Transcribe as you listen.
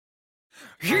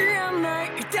言えない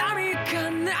痛み悲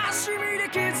しみで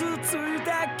傷つい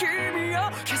た君を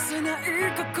消せない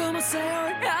過去も背負い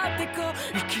合ってこう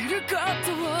生きるこ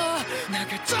とを投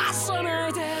げ出さない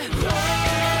で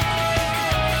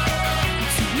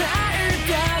繋い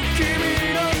だ君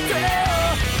の手を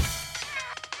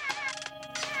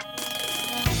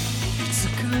いつ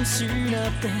か失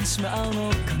ってしまうの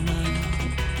かな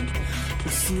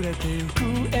薄れてゆく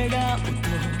笑顔と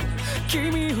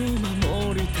君を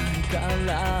守りたいか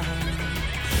ら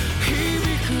響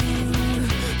く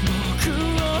僕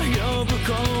を呼ぶ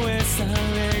声さえ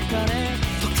かね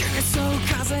溶けそう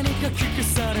風にかき消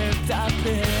されたって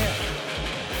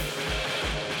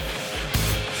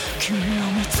君を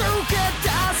見つけ出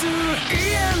す言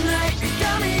えない痛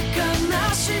み悲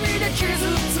しみで傷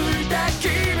ついた君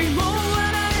も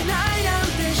笑えないなん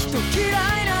て人嫌い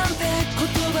なんて言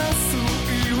葉そう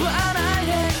言わないで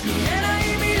見えない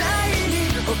未来に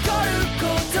起こるこ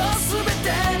とすべて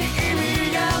に意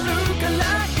味があるから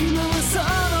今はその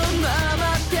まま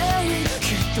でいいき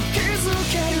っと気づ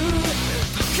ける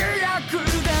時が来る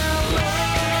だろう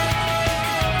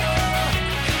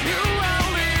You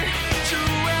only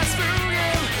choose to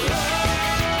give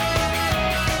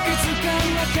いつか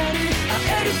中に会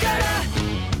えるから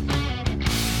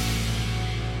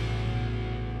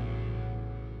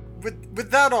With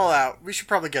that all out, we should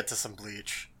probably get to some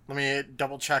Bleach. Let me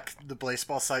double check the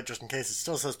Blaseball site just in case it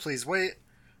still says please wait.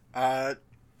 Want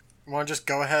to just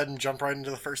go ahead and jump right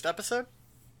into the first episode?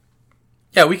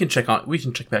 Yeah, we can check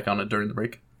back on it during the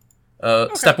break.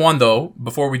 Okay. Step one, though,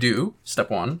 before we do, step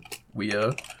one, we,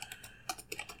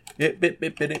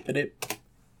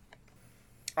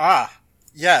 Ah,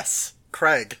 yes,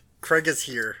 Craig. Craig is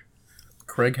here.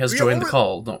 Craig has joined the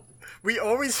call. Don't. We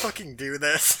always fucking do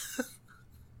this.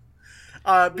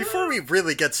 Before we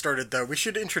really get started, though, we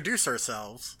should introduce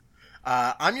ourselves.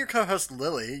 I'm your co-host,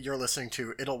 Lily. You're listening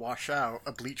to It'll Wash Out,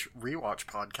 a Bleach rewatch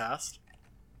podcast.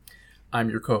 I'm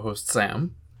your co-host,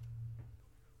 Sam.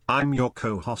 I'm your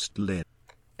co-host, Lynn.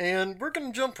 And we're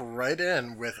going to jump right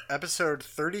in with episode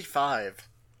 35,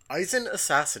 Aizen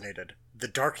Assassinated, The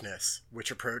Darkness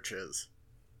Which Approaches.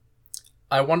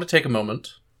 I want to take a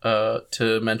moment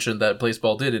to mention that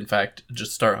Blaseball did, in fact,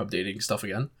 just start updating stuff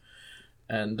again.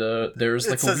 And there's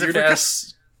like a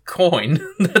weird-ass coin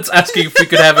that's asking if we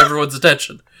could have everyone's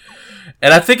attention.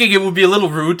 And I'm thinking it would be a little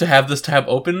rude to have this tab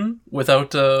open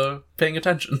without paying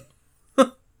attention.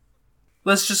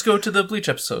 Let's just go to the Bleach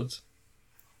episodes.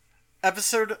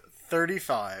 Episode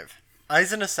 35,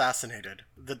 Aizen Assassinated,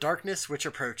 The Darkness Which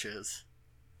Approaches.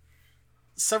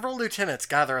 Several lieutenants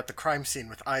gather at the crime scene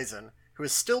with Aizen, who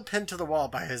is still pinned to the wall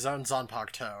by his own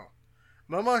Zanpakuto.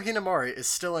 Momo Hinamori is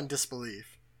still in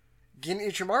disbelief. Gin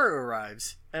Ichimaru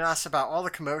arrives and asks about all the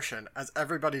commotion as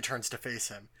everybody turns to face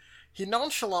him. He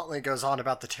nonchalantly goes on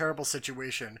about the terrible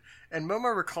situation, and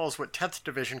Momo recalls what 10th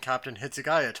Division Captain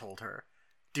Hitsugaya told her.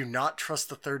 Do not trust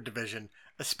the 3rd Division,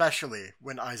 especially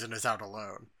when Aizen is out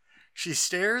alone. She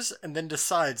stares and then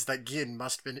decides that Gin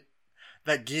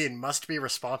must be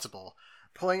responsible,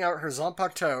 pulling out her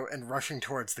Zanpakuto and rushing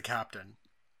towards the captain.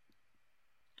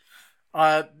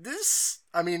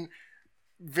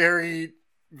 Very,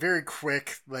 very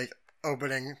quick,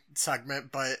 opening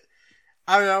segment, but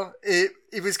I don't know,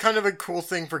 it was kind of a cool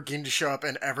thing for Gin to show up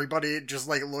and everybody just,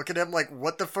 look at him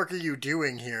what the fuck are you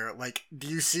doing here? Do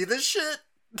you see this shit?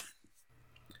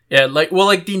 Yeah,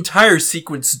 the entire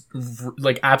sequence,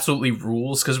 absolutely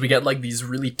rules, because we get, these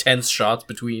really tense shots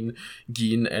between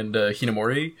Gin and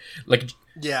Hinamori.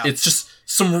 Yeah. It's just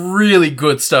some really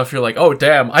good stuff. You're like, oh,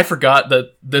 damn, I forgot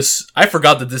that this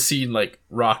scene,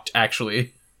 rocked,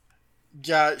 actually.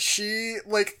 Yeah, she,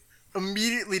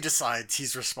 immediately decides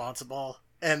he's responsible,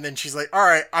 and then she's like,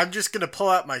 alright, I'm just gonna pull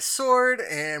out my sword,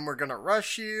 and we're gonna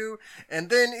rush you, and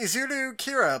then Izuru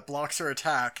Kira blocks her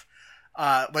attack,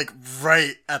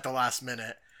 right at the last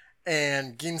minute,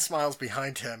 and Gin smiles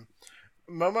behind him.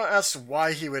 Momo asks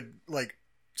why he would,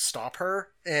 stop her,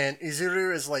 and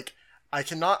Izuru is like, I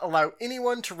cannot allow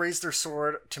anyone to raise their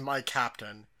sword to my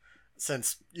captain,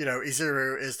 since,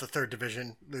 Izuru is the 3rd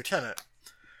Division lieutenant.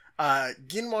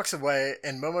 Gin walks away,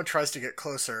 and Momo tries to get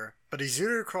closer, but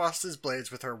Izuru crosses blades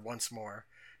with her once more.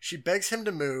 She begs him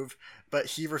to move, but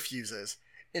he refuses.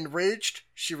 Enraged,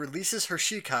 she releases her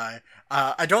Shikai.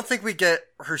 I don't think we get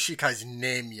her Shikai's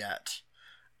name yet.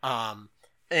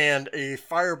 And a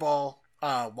fireball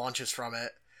launches from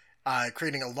it,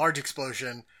 creating a large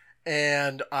explosion.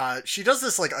 And she does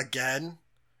this, again.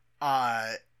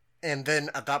 And then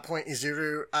at that point,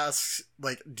 Izuru asks,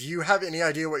 do you have any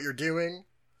idea what you're doing?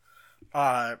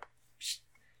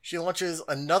 She launches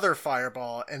another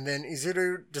fireball, and then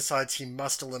Izuru decides he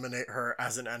must eliminate her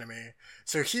as an enemy.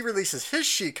 So he releases his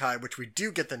Shikai, which we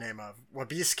do get the name of,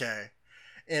 Wabisuke,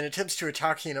 and attempts to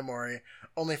attack Hinamori,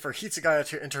 only for Hitsugaya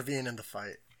to intervene in the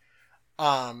fight.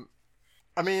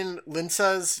 I mean, Lin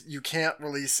says you can't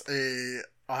release a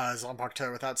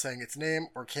Zanpakuto without saying its name,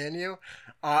 or can you?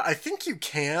 I think you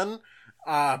can,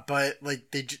 but,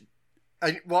 like,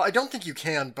 I don't think you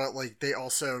can, but, like, they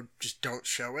also just don't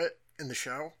show it in the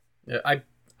show. Yeah,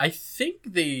 I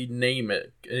think they name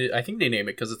it. I think they name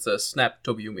it because it's a Snap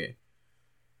Tobiyume.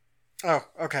 Oh,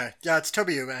 okay. Yeah, it's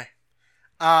Tobiyume.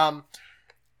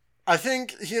 I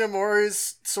think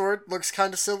Hinamori's sword looks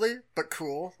kind of silly, but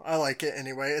cool. I like it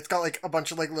anyway. It's got, like, a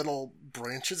bunch of, like, little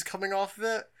branches coming off of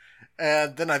it.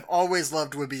 And then I've always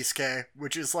loved Wabisuke,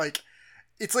 which is, like,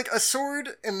 it's like a sword,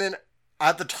 and then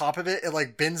at the top of it, it,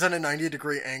 like, bends at a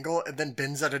 90-degree angle, and then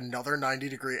bends at another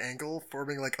 90-degree angle,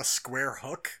 forming, like, a square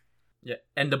hook. Yeah,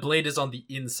 and the blade is on the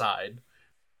inside.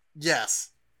 Yes.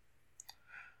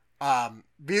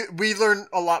 We learn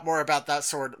a lot more about that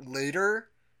sword later,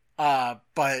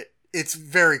 but it's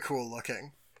very cool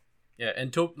looking. Yeah,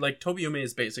 and Tobiyume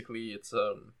is basically,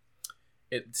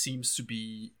 it seems to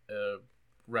be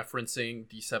referencing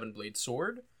the Seven Blade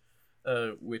Sword,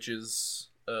 which is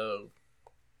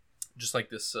just like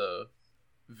this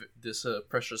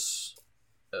precious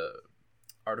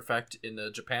artifact in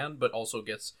Japan, but also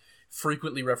gets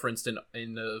frequently referenced in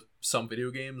some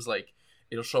video games. Like,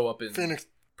 it'll show up in Phoenix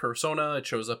Persona, it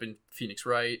shows up in Phoenix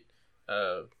Wright.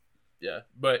 Yeah,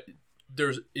 but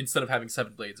instead of having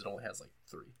 7 blades, it only has like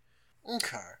 3.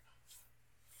 Okay.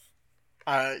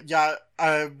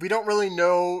 We don't really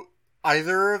know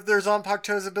either of their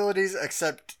Zanpakuto's abilities,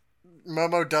 except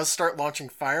Momo does start launching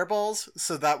fireballs,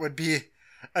 so that would be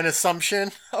an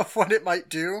assumption of what it might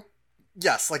do.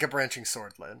 Yes, like a branching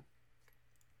sword, Lin.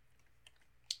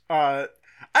 I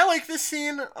like this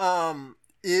scene.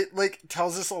 It, like,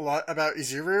 tells us a lot about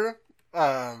Izuru.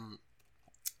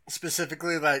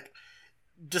 Specifically, like,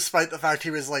 despite the fact he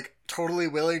was, like, totally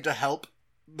willing to help,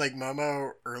 like,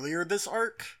 Momo earlier this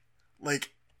arc,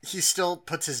 like, he still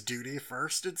puts his duty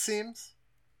first, it seems.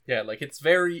 Yeah, like, it's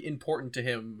very important to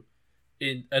him,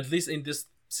 at least in this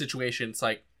situation. It's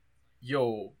like,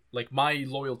 yo, like, my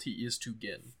loyalty is to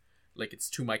Gin. Like, it's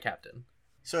to my captain.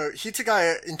 So,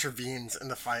 Hitsugaya intervenes in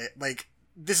the fight. Like,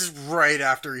 this is right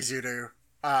after Izuru,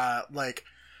 like,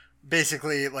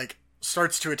 basically, like,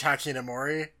 starts to attack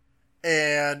Hinamori.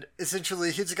 And,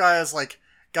 essentially, Hitsugaya is like,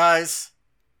 guys,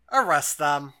 arrest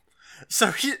them.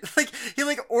 So, he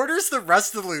orders the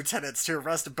rest of the lieutenants to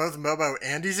arrest both Momo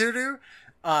and Izuru,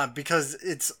 because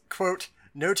it's, quote,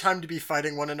 no time to be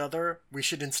fighting one another. We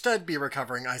should instead be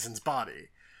recovering Aizen's body.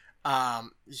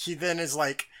 He then is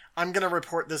like, I'm gonna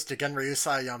report this to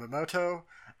Genryusai Yamamoto,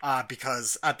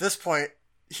 because at this point,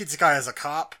 Hitsugaya is a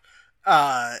cop,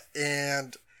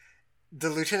 and the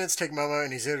lieutenants take Momo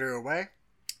and Izuru away.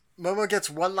 Momo gets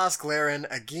one last glare in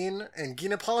at Gin, and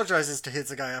Gin apologizes to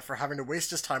Hitsugaya for having to waste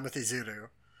his time with Izuru.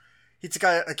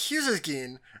 Hitsugaya accuses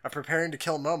Gin of preparing to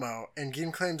kill Momo, and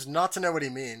Gin claims not to know what he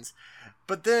means.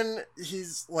 But then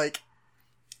he's like,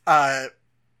 But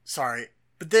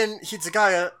then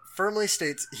Hitsugaya firmly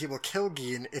states he will kill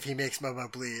Gin if he makes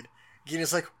Momo bleed. Gin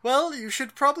is like, well, you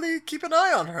should probably keep an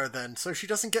eye on her then, so she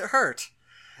doesn't get hurt.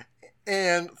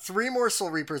 And 3 more Soul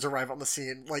Reapers arrive on the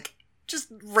scene, like,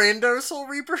 just rando Soul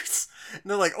Reapers. And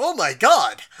they're like, oh my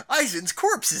god, Aizen's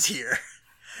corpse is here.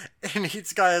 And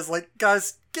Hitsugaya's like,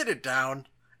 guys, get it down.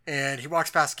 And he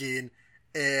walks past Gin,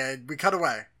 and we cut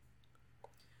away.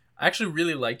 I actually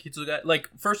really like Hitsugaya. Like,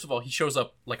 first of all, he shows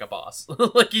up like a boss.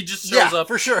 Like, he just shows up.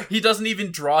 For sure. He doesn't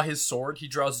even draw his sword. He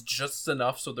draws just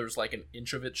enough so there's, like, an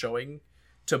inch of it showing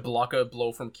to block a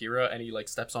blow from Kira, and he, like,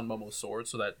 steps on Momo's sword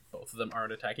so that both of them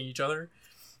aren't attacking each other.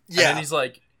 Yeah. And then he's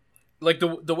like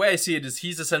the way I see it is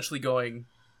he's essentially going,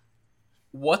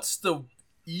 what's the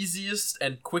easiest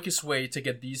and quickest way to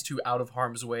get these two out of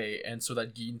harm's way, and so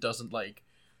that Gin doesn't, like,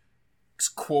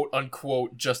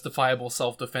 quote-unquote justifiable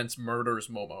self-defense murders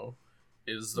Momo,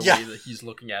 is the way that he's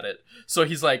looking at it. So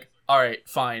he's like, alright,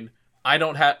 fine. I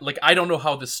don't know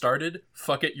how this started.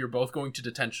 Fuck it, you're both going to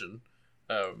detention.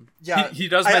 He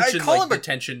does mention, like,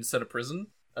 detention instead of prison.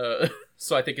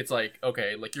 So I think it's like,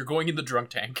 okay, like, you're going in the drunk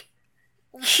tank.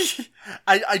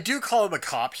 I do call him a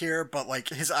cop here, but, like,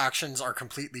 his actions are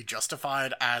completely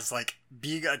justified as, like,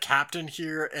 being a captain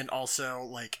here, and also,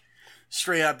 like,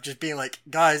 straight up just being like,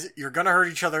 guys, you're gonna hurt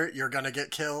each other, you're gonna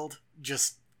get killed,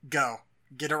 just go.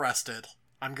 Get arrested.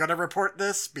 I'm gonna report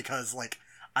this because, like,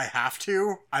 I have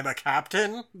to. I'm a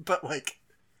captain, but, like,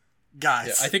 guys.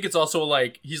 Yeah, I think it's also,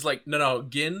 like, he's like, no,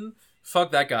 Gin,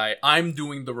 fuck that guy. I'm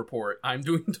doing the report. I'm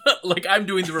doing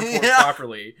the report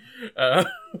properly.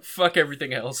 Fuck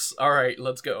everything else. All right,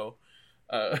 let's go.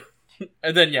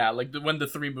 And then when the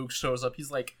three mooks shows up,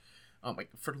 he's like, oh my,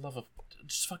 for the love of,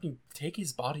 just fucking take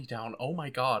his body down. Oh my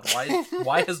god,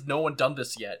 why has no one done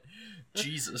this yet?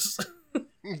 Jesus.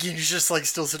 He's just like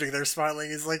still sitting there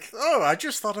smiling. He's like, oh, I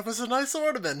just thought it was a nice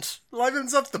ornament.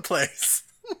 Livens up the place.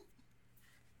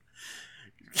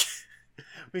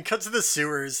 We cut to the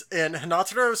sewers, and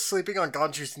Hanataro is sleeping on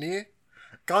Ganju's knee.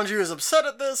 Ganju is upset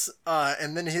at this,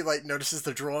 and then he like notices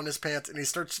the drool on his pants, and he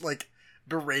starts like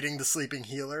berating the sleeping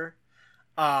healer.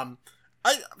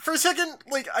 For a second,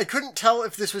 like, I couldn't tell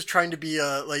if this was trying to be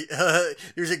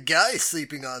there's a guy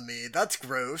sleeping on me. That's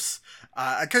gross.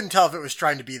 I couldn't tell if it was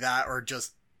trying to be that or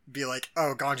just be like,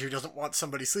 oh, Ganju doesn't want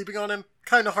somebody sleeping on him.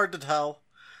 Kind of hard to tell.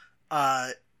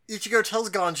 Ichigo tells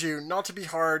Ganju not to be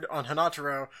hard on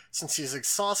Hanataro since he's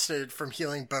exhausted from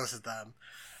healing both of them.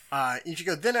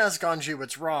 Ichigo then asks Ganju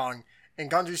what's wrong,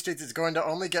 and Ganju states it's going to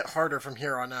only get harder from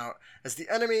here on out, as the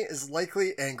enemy is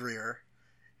likely angrier.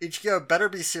 Ichigo better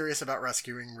be serious about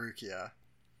rescuing Rukia.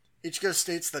 Ichigo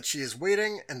states that she is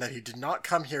waiting, and that he did not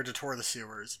come here to tour the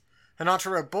sewers.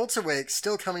 Hanataro bolts awake,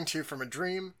 still coming to from a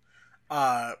dream.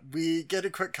 We get a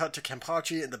quick cut to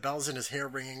Kenpachi and the bells in his hair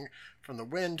ringing from the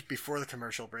wind before the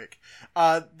commercial break.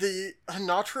 The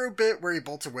Hanataro bit where he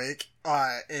bolts awake,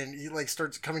 and he like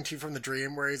starts coming to from the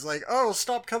dream where he's like, oh,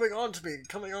 stop coming on to me,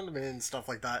 and stuff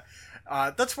like that.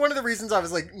 That's one of the reasons I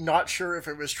was like not sure if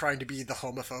it was trying to be the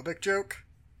homophobic joke.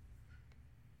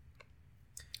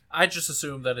 I just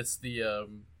assume that it's the,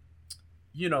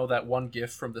 that one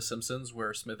gif from The Simpsons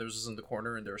where Smithers is in the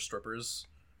corner and there are strippers,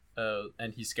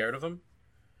 and he's scared of them.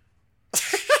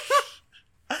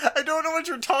 I don't know what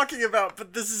you're talking about,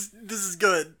 but this is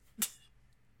good.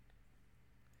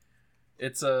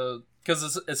 It's because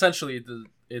it's essentially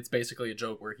it's basically a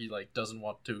joke where he like doesn't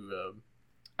want to.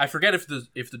 I forget if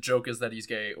the joke is that he's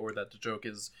gay or that the joke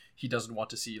is he doesn't want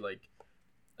to see like.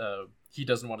 He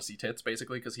doesn't want to see tits,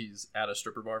 basically, because he's at a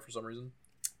stripper bar for some reason.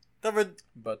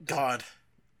 God.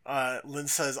 Lynn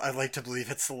says, I like to believe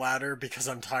it's the latter because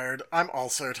I'm tired. I'm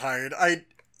also tired.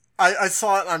 I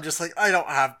saw it and I'm just like, I don't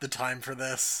have the time for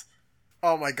this.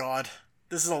 Oh my god.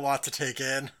 This is a lot to take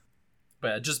in. But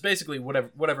yeah, just basically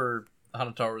whatever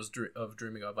Hanataro is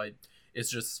dreaming of, it's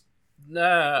just,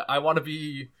 I want to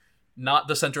be not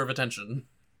the center of attention.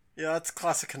 Yeah, that's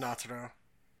classic Hanataro.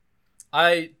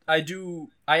 I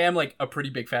am like a pretty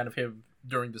big fan of him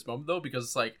during this moment though, because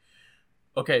it's like,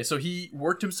 okay, so he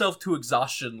worked himself to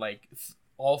exhaustion like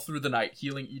all through the night,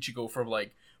 healing Ichigo from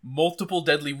like multiple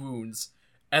deadly wounds,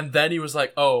 and then he was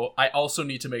like, oh, I also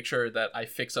need to make sure that I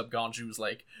fix up Ganju's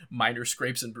like minor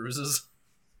scrapes and bruises,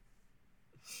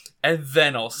 and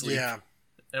then I'll sleep. Yeah,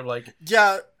 and I'm like,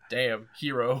 yeah, damn,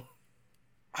 hero.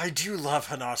 I do love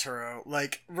Hanataro.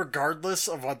 Like, regardless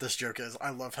of what this joke is,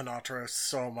 I love Hanataro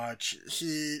so much.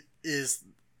 He is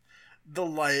the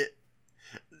light.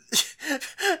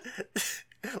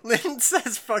 Lynn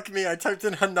says, fuck me, I typed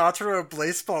in Hanataro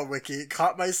Blaseball Wiki,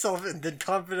 caught myself, and then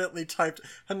confidently typed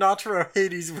Hanataro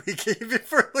Hades Wiki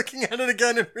before looking at it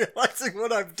again and realizing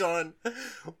what I've done.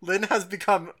 Lynn has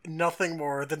become nothing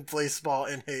more than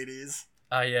Blaseball in Hades.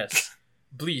 Ah, yes.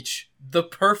 Bleach, the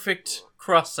perfect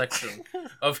cross-section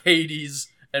of Hades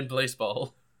and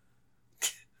Blaseball.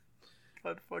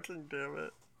 God fucking damn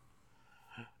it.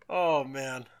 Oh,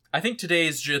 man. I think today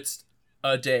is just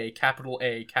a day, capital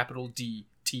A, capital D,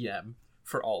 TM,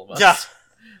 for all of us. Yeah.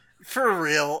 For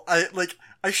real.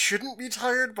 I shouldn't be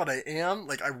tired, but I am.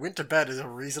 Like, I went to bed at a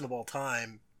reasonable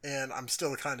time, and I'm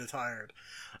still kind of tired.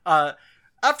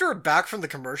 After we're back from the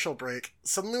commercial break,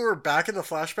 suddenly we're back in the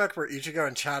flashback where Ichigo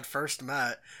and Chad first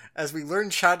met, as we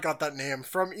learn Chad got that name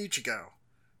from Ichigo.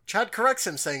 Chad corrects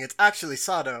him, saying it's actually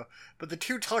Sado, but the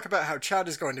two talk about how Chad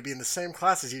is going to be in the same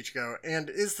class as Ichigo,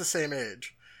 and is the same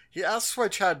age. He asks why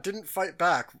Chad didn't fight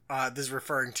back, this is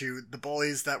referring to the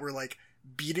bullies that were, like,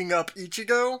 beating up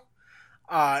Ichigo,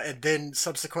 and then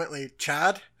subsequently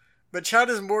Chad, but Chad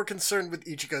is more concerned with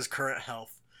Ichigo's current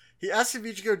health. He asks if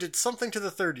Ichigo did something to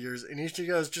the third years, and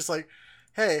Ichigo is just like,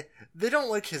 hey, they don't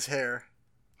like his hair.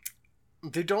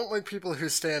 They don't like people who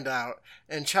stand out,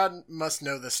 and Chad must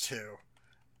know this too.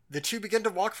 The two begin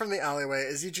to walk from the alleyway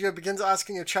as Ichigo begins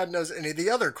asking if Chad knows any of the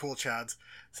other cool Chads,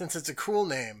 since it's a cool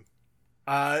name.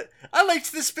 I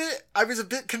liked this bit. I was a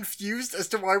bit confused as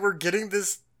to why we're getting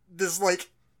this like,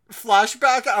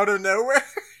 flashback out of nowhere.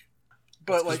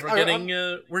 But like,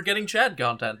 we're getting Chad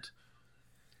content.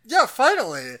 Yeah,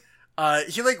 finally.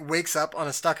 He, like, wakes up on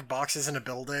a stack of boxes in a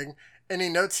building, and he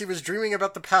notes he was dreaming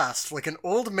about the past, like an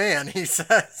old man, he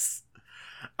says.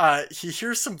 he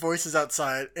hears some voices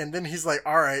outside, and then he's like,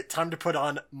 alright, time to put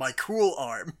on my cool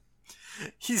arm.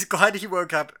 He's glad he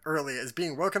woke up early, as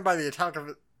being woken by the attack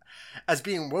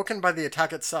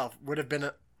itself would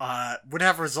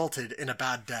have resulted in a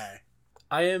bad day.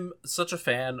 I am such a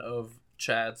fan of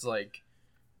Chad's, like,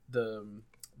 the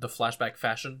flashback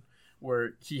fashion,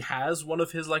 where he has one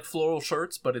of his, like, floral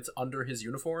shirts, but it's under his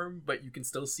uniform, but you can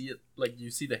still see it, like, you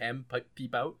see the hem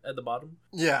peep out at the bottom.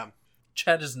 Yeah.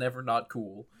 Chad is never not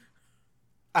cool.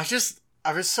 I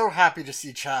was so happy to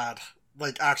see Chad,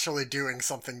 like, actually doing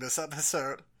something this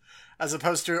episode, as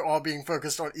opposed to all being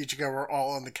focused on Ichigo or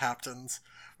all on the captains.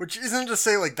 Which isn't to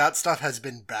say, like, that stuff has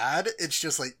been bad, it's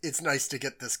just, like, it's nice to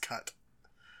get this cut.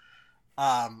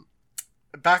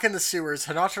 Back in the sewers,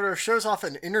 Hinataro shows off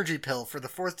an energy pill for the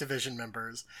 4th Division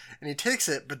members, and he takes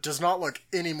it, but does not look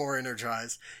any more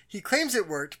energized. He claims it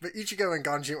worked, but Ichigo and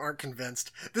Ganju aren't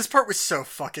convinced. This part was so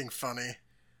fucking funny.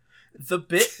 The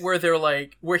bit where they're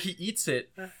like, where he eats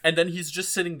it, and then he's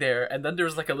just sitting there, and then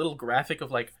there's like a little graphic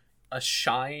of like a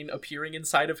shine appearing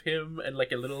inside of him, and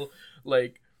like a little,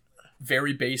 like,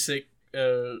 very basic,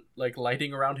 like,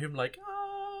 lighting around him, like,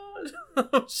 ah.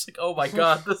 I'm just like, oh my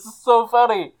god, this is so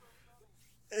funny.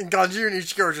 And Ganju and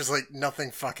Ichigo are just like, nothing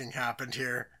fucking happened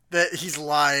here. That he's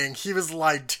lying. He was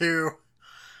lied to.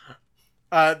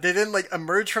 They then, like,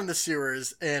 emerge from the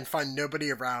sewers and find nobody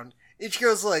around.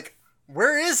 Ichigo's like,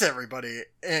 where is everybody?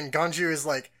 And Ganju is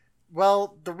like,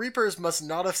 well, the Reapers must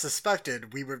not have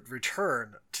suspected we would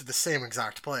return to the same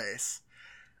exact place.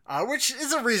 Which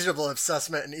is a reasonable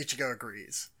assessment, and Ichigo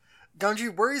agrees.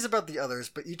 Ganju worries about the others,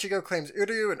 but Ichigo claims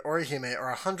Uryu and Orihime are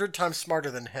 100 times smarter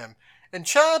than him. And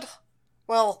Chad?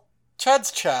 Well, Chad's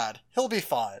Chad. He'll be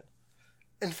fine.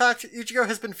 In fact, Ichigo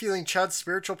has been feeling Chad's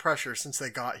spiritual pressure since they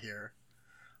got here.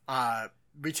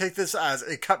 We take this as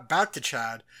a cut back to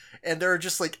Chad, and there are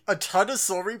just, like, a ton of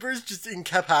Soul Reapers just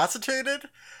incapacitated.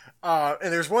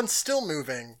 And there's one still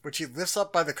moving, which he lifts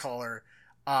up by the collar,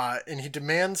 and he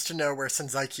demands to know where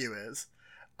Senzaikyuu is.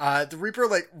 The Reaper,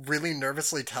 like, really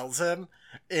nervously tells him,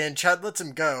 and Chad lets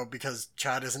him go because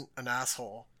Chad isn't an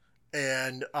asshole.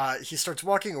 And he starts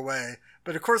walking away,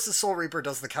 but of course the Soul Reaper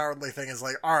does the cowardly thing, is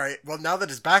like, alright, well, now that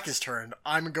his back is turned,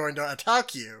 I'm going to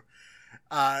attack you.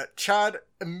 Chad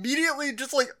immediately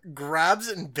just, like, grabs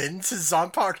and bends his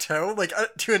Zanpakuto toe, like,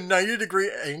 to a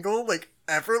 90-degree angle, like,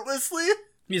 effortlessly.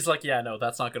 He's like, yeah, no,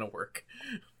 that's not gonna work.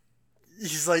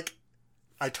 He's like,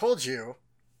 I told you,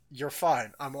 you're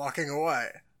fine, I'm walking away.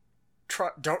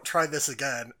 Don't try this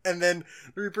again. And then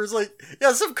the Reaper's like,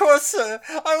 yes, of course, sir.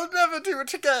 I will never do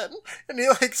it again. And he,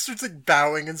 like, starts, like,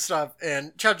 bowing and stuff,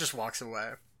 and Chad just walks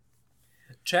away.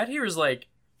 Chad here is, like,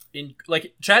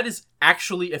 Chad is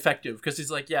actually effective, because he's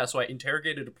like, yeah, so I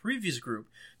interrogated a previous group,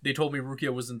 they told me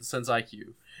Rukia was in the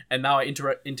Senzaikyuu, and now I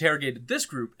interrogated this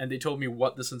group, and they told me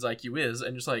what the Senzaikyuu is,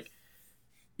 and just, like,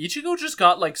 Ichigo just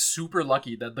got, like, super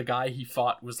lucky that the guy he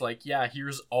fought was like, yeah,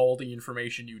 here's all the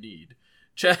information you need.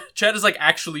 Chad is, like,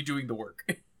 actually doing the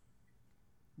work.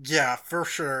 Yeah, for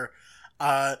sure.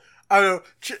 I don't know.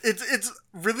 It's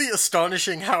really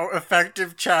astonishing how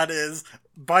effective Chad is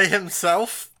by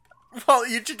himself, while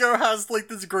Ichigo has, like,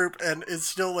 this group and is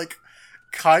still, like,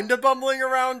 kind of bumbling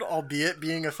around, albeit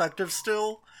being effective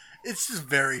still. It's just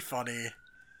very funny.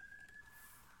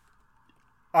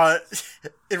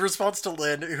 In response to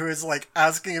Lin, who is, like,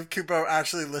 asking if Kupo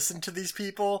actually listened to these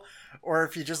people, or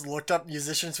if he just looked up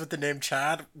musicians with the name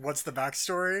Chad, what's the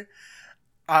backstory?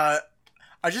 I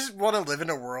just want to live in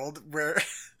a world where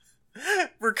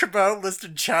Kupo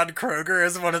listed Chad Kroger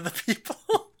as one of the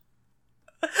people.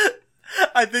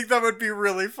 I think that would be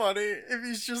really funny if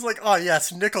he's just like, oh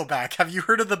yes, Nickelback. Have you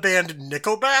heard of the band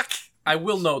Nickelback? I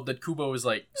will note that Kubo is,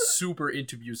 like, super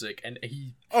into music, and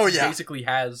he basically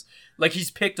has, like, he's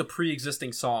picked a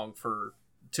pre-existing song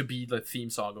to be the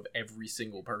theme song of every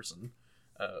single person.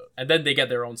 And then they get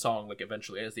their own song, like,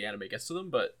 eventually as the anime gets to them,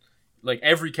 but, like,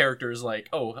 every character is like,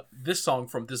 oh, this song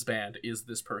from this band is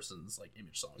this person's, like,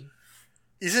 image song.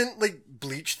 Isn't, like,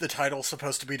 Bleach the title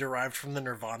supposed to be derived from the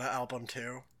Nirvana album,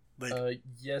 too? Like,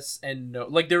 yes and no.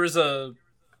 Like, there is a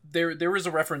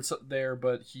reference there,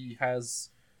 but he has...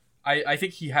 I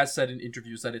think he has said in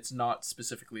interviews that it's not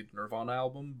specifically the Nirvana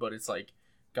album, but it's, like,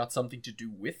 got something to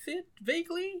do with it,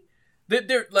 vaguely?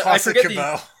 I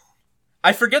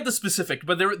forget the specific,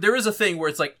 but there is a thing where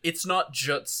it's, like, it's not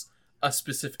just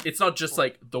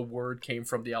like, the word came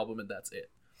from the album and that's it.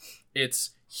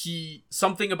 It's,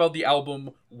 something about the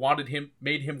album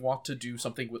made him want to do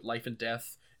something with life and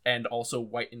death, and also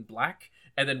white and black,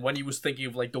 and then when he was thinking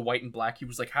of, like, the white and black, he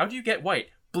was like, how do you get white?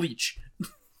 Bleach.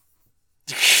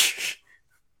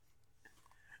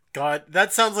 God,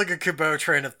 that sounds like a Kubo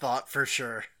train of thought for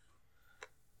sure.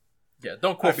 Yeah,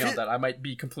 don't quote me on that. I might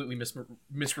be completely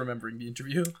misremembering the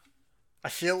interview. I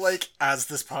feel like as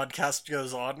this podcast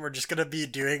goes on, we're just gonna be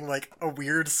doing like a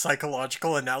weird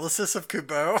psychological analysis of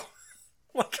Kubo,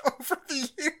 like over the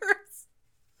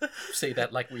years. Say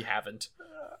that like we haven't.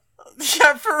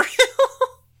 Yeah, for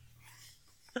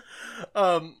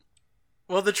real.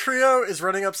 Well, the trio is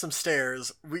running up some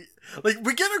stairs. We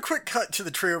get a quick cut to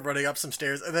the trio running up some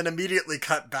stairs, and then immediately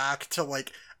cut back to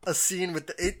like a scene with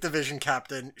the 8th Division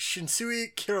captain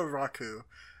Shinsui Kyoraku.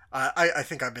 I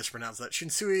think I mispronounced that.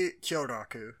 Shinsui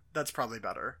Kyoraku. That's probably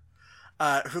better.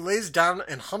 Who lays down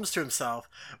and hums to himself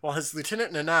while his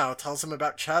lieutenant Nanao tells him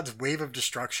about Chad's wave of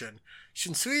destruction.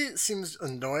 Shinsui seems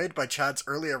annoyed by Chad's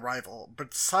early arrival,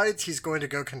 but decides he's going to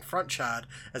go confront Chad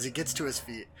as he gets to his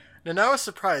feet. Nanao is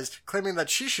surprised, claiming that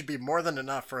she should be more than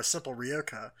enough for a simple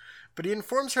Ryoka, but he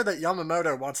informs her that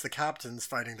Yamamoto wants the captains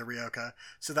fighting the Ryoka,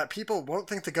 so that people won't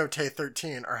think the Gotei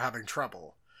 13 are having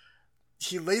trouble.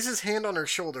 He lays his hand on her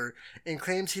shoulder and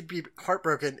claims he'd be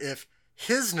heartbroken if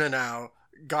his Nanao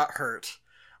got hurt.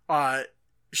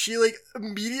 She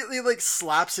immediately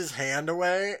slaps his hand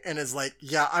away and is like,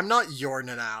 yeah, I'm not your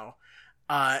Nanao.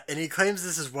 And he claims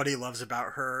this is what he loves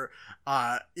about her,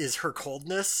 is her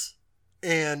coldness.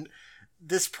 And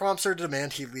this prompts her to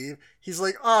demand he leave. He's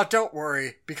like, don't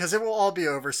worry, because it will all be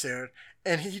over soon.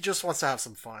 And he just wants to have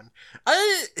some fun.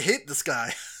 I hate this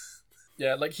guy.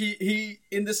 Yeah, like he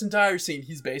in this entire scene,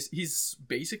 he's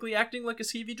basically acting like a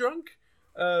CV drunk.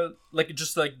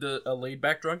 Just like a laid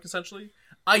back drunk, essentially.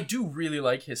 I do really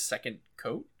like his second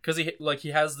coat, because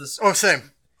he has this... Oh,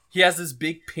 same. He has this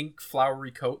big pink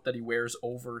flowery coat that he wears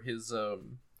over his...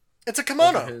 It's a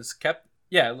kimono. Over his cap...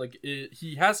 Yeah,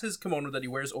 he has his kimono that he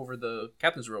wears over the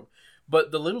captain's robe.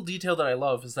 But the little detail that I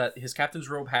love is that his captain's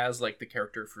robe has, the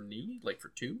character for ni, for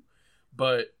 2.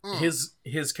 But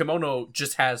his kimono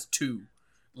just has 2,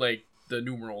 the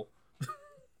numeral.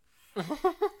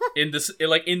 in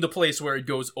the place where it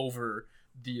goes over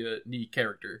the ni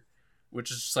character.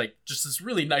 Which is just this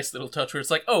really nice little touch where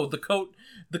it's like, oh, the coat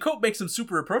makes him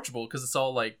super approachable because it's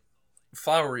all,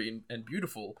 flowery and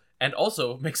beautiful. And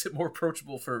also makes it more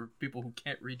approachable for people who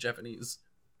can't read Japanese.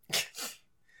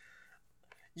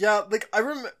 Yeah,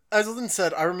 as Lynn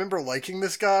said, I remember liking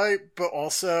this guy, but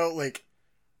also,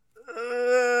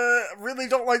 really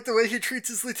don't like the way he treats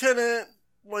his lieutenant.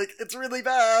 It's really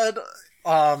bad.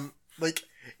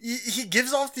 He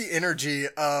gives off the energy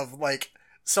of,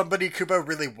 somebody Kubo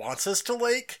really wants us to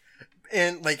like,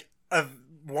 and, of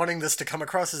wanting this to come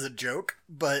across as a joke,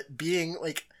 but being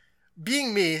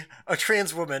me, a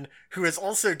trans woman who has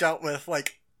also dealt with,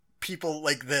 people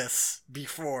like this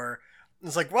before,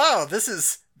 it's wow, this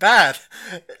is bad.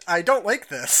 I don't like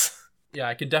this. Yeah,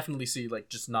 I can definitely see,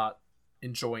 just not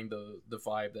enjoying the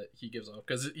vibe that he gives off,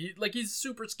 because he's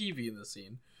super skeevy in this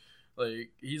scene.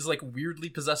 He's, weirdly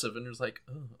possessive, and there's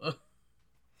ugh.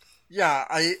 Yeah,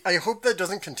 I hope that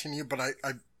doesn't continue, but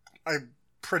I'm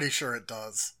pretty sure it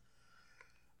does.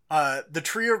 The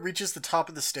trio reaches the top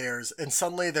of the stairs, and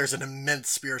suddenly there's an immense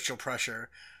spiritual pressure,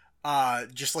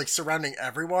 just surrounding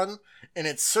everyone, and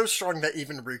it's so strong that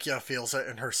even Rukia feels it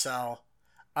in her cell.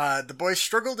 The boys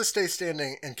struggle to stay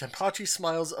standing, and Kenpachi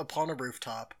smiles upon a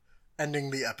rooftop,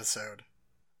 ending the episode.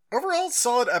 Overall,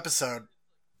 solid episode.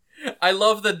 I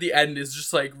love that the end is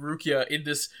just Rukia in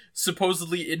this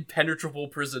supposedly impenetrable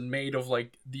prison made of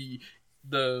the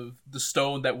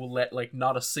stone that will let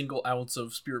not a single ounce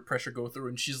of spirit pressure go through,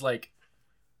 and she's hold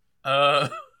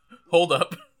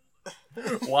up.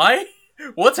 Why?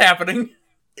 What's happening?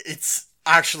 It's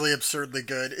actually absurdly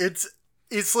good. It's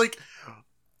it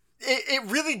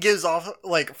really gives off,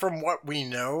 from what we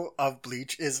know of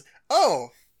Bleach is,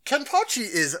 Kenpachi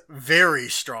is very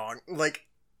strong.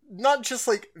 Not just,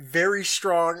 very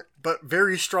strong, but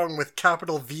very strong with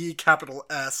capital V, capital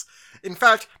S. In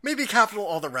fact, maybe capital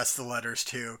all the rest of the letters,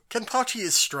 too. Kenpachi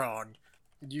is strong.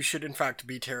 You should, in fact,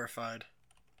 be terrified.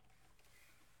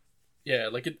 Yeah,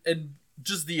 and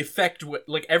just the effect,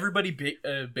 everybody,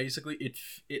 basically,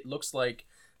 it looks like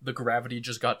the gravity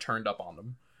just got turned up on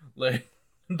them.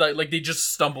 They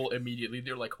just stumble immediately.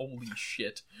 They're holy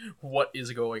shit, what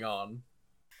is going on?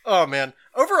 Oh man,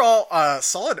 overall,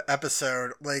 solid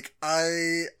episode.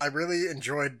 I really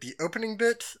enjoyed the opening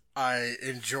bit. I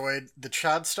enjoyed the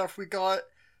Chad stuff we got,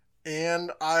 and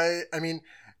I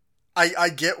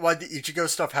get why the Ichigo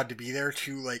stuff had to be there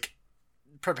to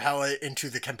propel it into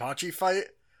the Kenpachi fight,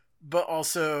 but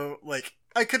also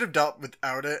I could have dealt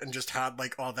without it and just had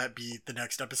all that be the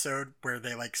next episode where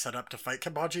they set up to fight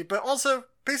Kenpachi. But also,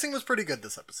 pacing was pretty good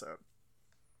this episode.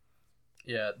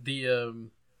 Yeah,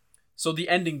 so the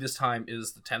ending this time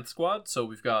is the 10th squad, so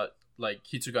we've got,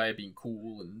 Hitsugaya being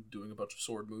cool and doing a bunch of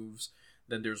sword moves.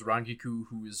 Then there's Rangiku,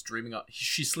 who is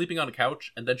she's sleeping on a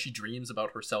couch, and then she dreams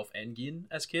about herself and Gin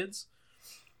as kids.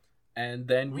 And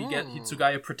then we get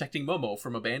Hitsugaya protecting Momo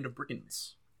from a band of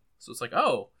brigands. So it's like,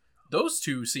 oh, those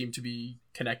two seem to be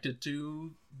connected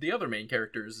to the other main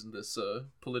characters in this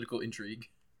political intrigue.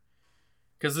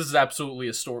 Because this is absolutely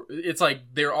a story. It's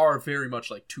like, there are very much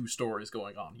like two stories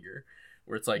going on here.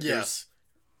 Where it's like, there's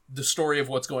the story of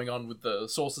what's going on with the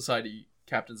Soul Society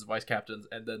captains and vice captains,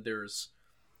 and then there's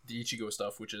the Ichigo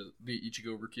stuff, which is the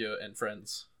Ichigo, Rukia, and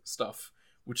friends stuff,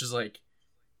 which is like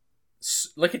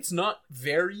it's not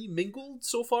very mingled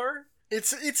so far.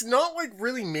 It's not like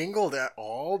really mingled at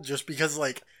all, just because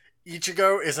like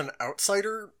Ichigo is an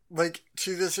outsider like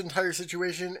to this entire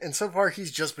situation, and so far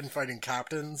he's just been fighting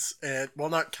captains, and well,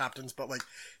 not captains, but like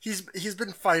he's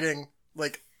been fighting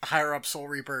like higher up Soul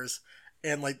Reapers,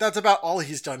 and like that's about all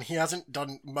he's done. He hasn't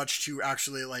done much to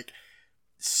actually like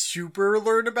super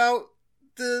learn about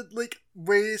the like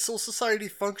way Soul Society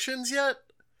functions yet,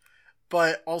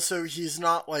 but also he's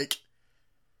not like,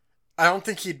 I don't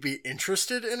think he'd be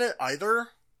interested in it either.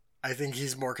 I think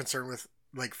he's more concerned with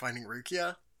like finding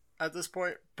Rukia at this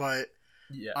point, but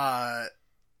I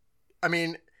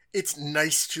mean, it's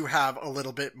nice to have a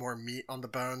little bit more meat on the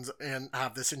bones and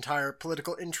have this entire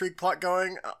political intrigue plot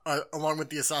going, along with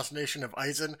the assassination of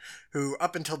Aizen, who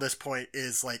up until this point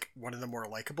is like one of the more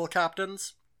likable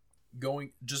captains.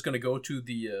 Just gonna go to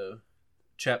the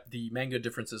manga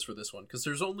differences for this one, because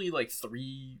there's only like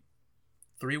three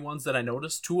ones that I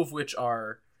noticed, two of which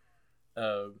are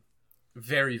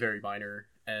very, very minor,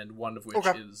 and one of which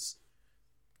is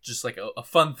just like a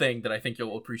fun thing that I think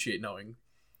you'll appreciate knowing.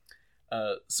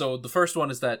 So the first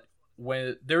one is that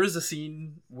when there is a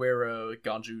scene where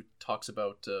Ganju talks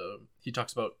about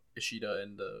Ishida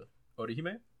and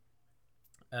Orihime,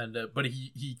 and but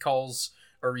he calls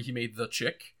Orihime the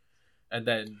chick, and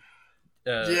then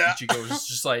Ichigo's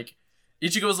just like,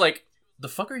 the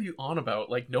fuck are you on about?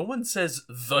 Like, no one says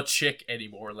the chick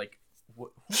anymore. Like, who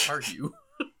are you?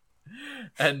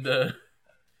 And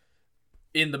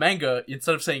in the manga,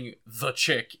 instead of saying the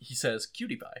chick, he says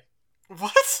cutie pie.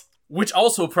 What? Which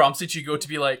also prompts Ichigo to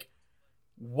be like,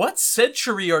 what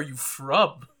century are you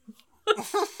from?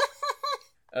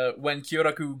 When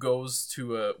Kyoraku goes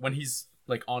to, when he's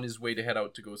like on his way to head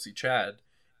out to go see Chad,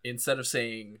 instead of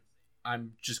saying,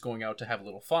 I'm just going out to have a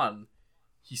little fun,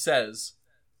 he says,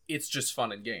 it's just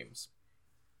fun and games.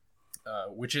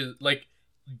 Which is, like,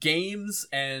 games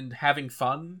and having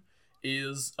fun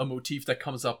is a motif that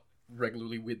comes up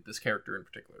regularly with this character in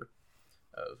particular.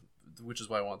 Which is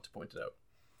why I want to point it out.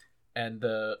 And,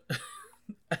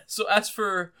 so as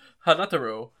for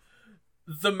Hanataro,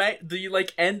 the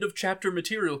like end of chapter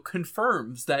material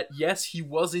confirms that yes, he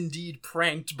was indeed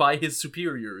pranked by his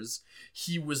superiors.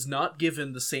 He was not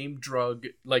given the same drug,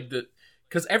 like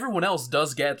because everyone else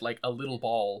does get like a little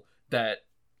ball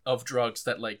of drugs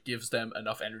that like gives them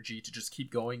enough energy to just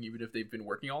keep going even if they've been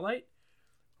working all night.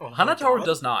 Hanataro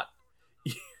does not.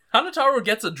 Hanataro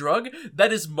gets a drug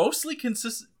that is mostly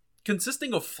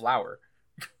consisting of flour.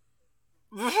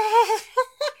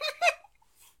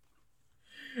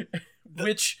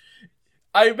 Which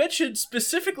I mentioned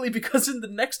specifically because in the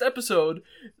next episode,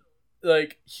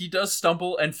 like, he does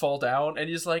stumble and fall down, and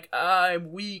he's like,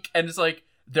 I'm weak, and it's like,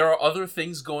 there are other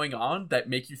things going on that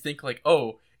make you think, like,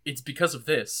 oh, it's because of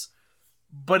this.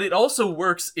 But it also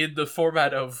works in the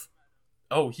format of,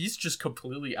 oh, he's just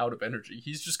completely out of energy.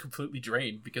 He's just completely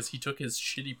drained because he took his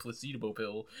shitty placebo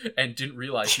pill and didn't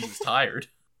realize he was tired.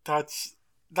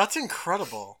 That's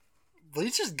incredible.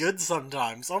 Bleach is good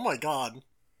sometimes. Oh my god.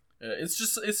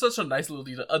 It's such a nice little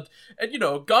detail. And, you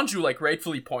know, Ganju, like,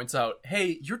 rightfully points out,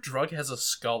 hey, your drug has a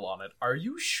skull on it. Are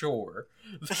you sure?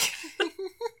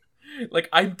 Like,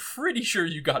 I'm pretty sure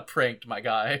you got pranked, my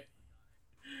guy.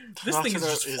 This thing is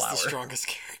just flour. Is the strongest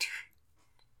character.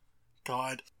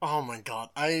 God. Oh my god.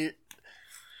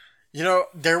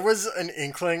 There was an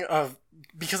inkling of,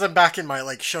 because I'm back in my,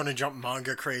 like, Shonen Jump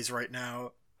manga craze right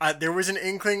now, there was an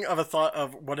inkling of a thought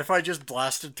of, what if I just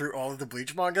blasted through all of the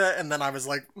Bleach manga? And then I was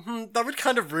like, that would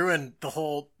kind of ruin the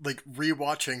whole, like,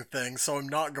 rewatching thing, so I'm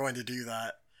not going to do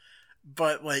that.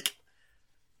 But, like,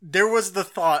 there was the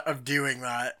thought of doing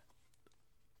that.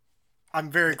 I'm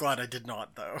very glad I did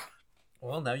not, though.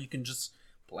 Well, now you can just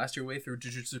blast your way through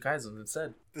Jujutsu Kaisen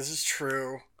instead. This is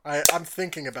true. I'm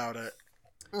thinking about it.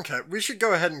 Okay, we should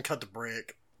go ahead and cut to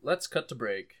break. Let's cut to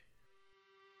break.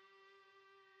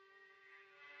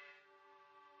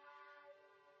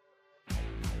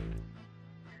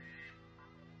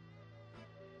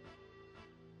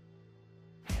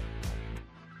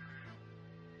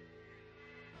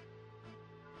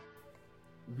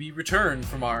 We return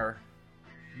from our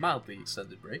mildly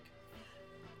extended break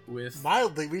with...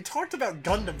 Mildly, we talked about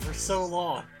Gundam for so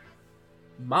long.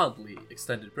 Mildly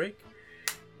extended break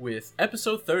with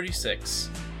episode 36,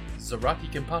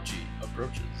 Zaraki Kenpachi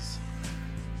approaches.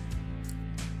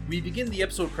 We begin the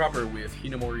episode proper with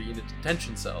Hinamori in a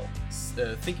detention cell,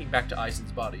 thinking back to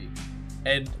Aizen's body,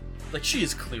 and, like, she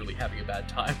is clearly having a bad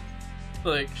time.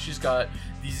 Like, she's got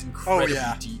these incredibly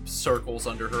deep circles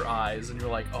under her eyes, and you're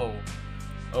like, oh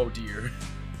dear.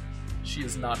 She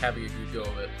is not having a good go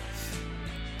of it.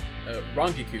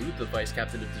 Rangiku, the vice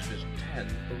captain of Division 10,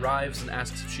 arrives and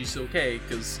asks if she's okay,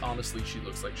 because honestly, she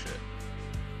looks like shit.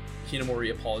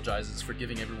 Hinamori apologizes for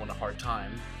giving everyone a hard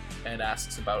time, and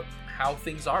asks about how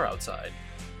things are outside.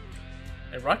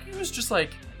 And Rangiku is just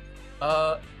like,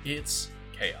 it's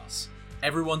chaos.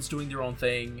 Everyone's doing their own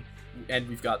thing, and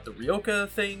we've got the Ryoka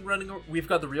thing we've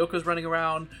got the Ryokas running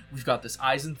around, we've got this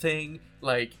Aizen thing,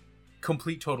 like,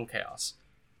 complete total chaos.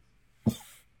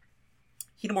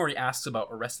 Hinamori asks about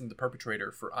arresting the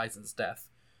perpetrator for Aizen's death,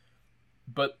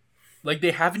 but, like, they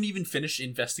haven't even finished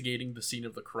investigating the scene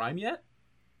of the crime yet.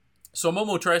 So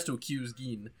Momo tries to accuse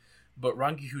Gin, but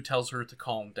Rangiku tells her to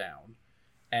calm down,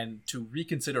 and to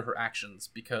reconsider her actions,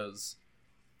 because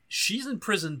she's in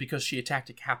prison because she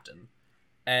attacked a captain,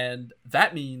 and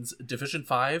that means Division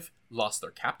 5 lost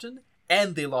their captain,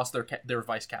 and they lost their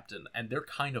vice captain, and they're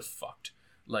kind of fucked.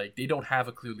 Like, they don't have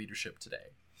a clear leadership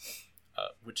today.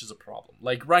 Which is a problem.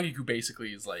 Like, Rangiku basically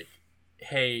is like,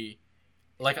 hey,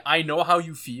 like, I know how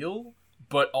you feel,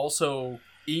 but also,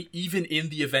 even in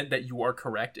the event that you are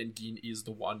correct and Gin is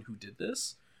the one who did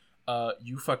this,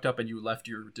 you fucked up and you left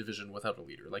your division without a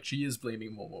leader. Like, she is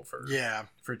blaming Momo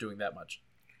for doing that much.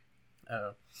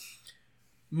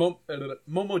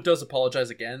 Momo does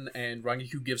apologize again, and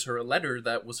Rangiku gives her a letter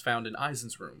that was found in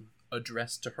Aizen's room,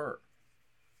 addressed to her.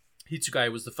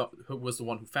 Hitsugai was the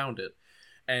one who found it,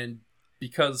 and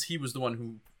because he was the one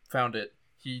who found it,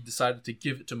 he decided to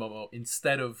give it to Momo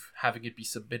instead of having it be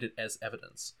submitted as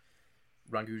evidence.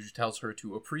 Rangiku tells her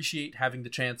to appreciate having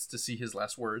the chance to see his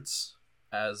last words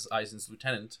as Aizen's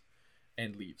lieutenant,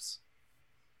 and leaves.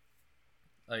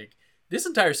 Like, this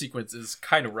entire sequence is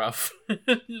kind of rough.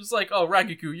 It's like, oh,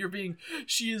 Rangiku,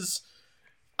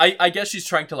 I guess she's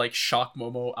trying to, like, shock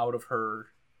Momo out of her,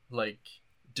 like,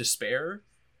 despair,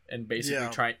 and basically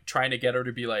trying to get her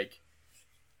to be like,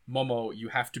 Momo, you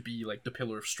have to be, like, the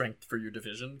pillar of strength for your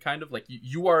division, kind of. Like,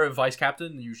 you are a vice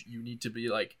captain, you need to be,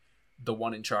 like, the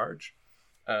one in charge.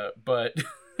 But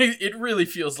it really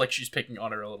feels like she's picking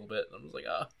on her a little bit. And I was like,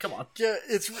 come on. Yeah,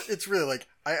 it's really, like,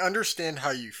 I understand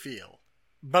how you feel,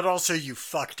 but also you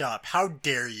fucked up. How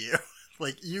dare you?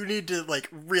 Like, you need to, like,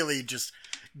 really just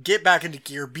get back into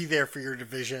gear, be there for your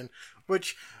division,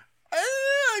 which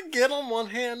I get on one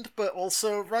hand, but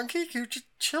also, Rangiku, just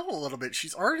chill a little bit.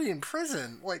 She's already in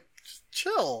prison. Like, just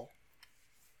chill.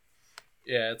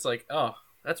 Yeah, it's like, oh,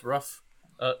 that's rough.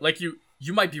 Like, you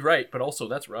might be right, but also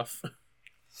that's rough.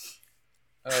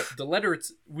 The letter,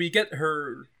 we get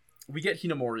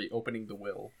Hinamori opening the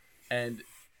will,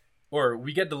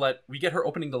 we get her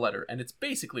opening the letter, and it's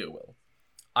basically a will.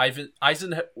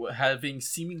 Aizen having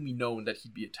seemingly known that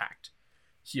he'd be attacked.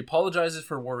 He apologizes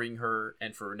for worrying her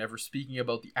and for never speaking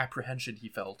about the apprehension he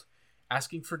felt,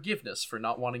 asking forgiveness for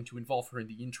not wanting to involve her in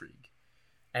the intrigue.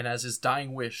 And as his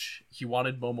dying wish, he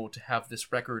wanted Momo to have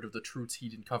this record of the truths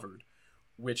he'd uncovered,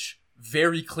 which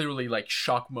very clearly, like,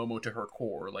 shock Momo to her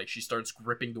core. Like, she starts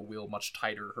gripping the wheel much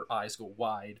tighter, her eyes go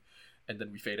wide, and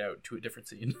then we fade out to a different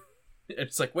scene. And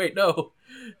it's like, wait, no!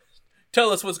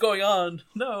 Tell us what's going on!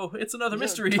 No, it's another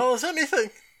mystery! Tell us anything!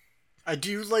 I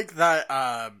do like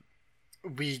that,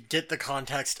 we get the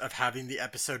context of having the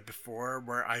episode before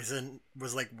where Aizen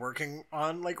was, like, working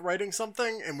on, like, writing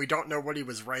something, and we don't know what he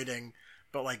was writing,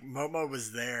 but, like, Momo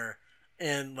was there,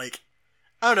 and, like,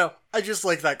 I don't know, I just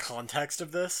like that context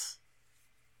of this.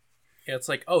 Yeah, it's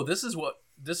like, oh, this is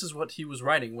what he was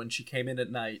writing when she came in at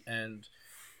night and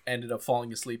ended up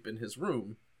falling asleep in his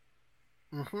room.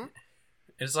 Mm-hmm. And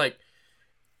it's like,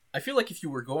 I feel like if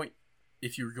you were going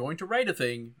to write a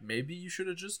thing, maybe you should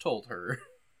have just told her.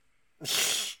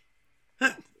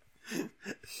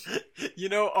 You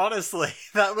know, honestly,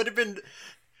 that would have been...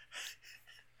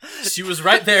 She was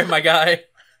right there, my guy.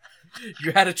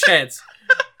 You had a chance.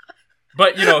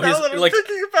 But, you know,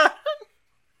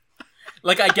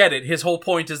 like, I get it. His whole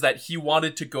point is that he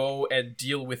wanted to go and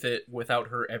deal with it without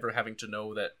her ever having to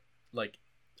know that, like,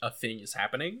 a thing is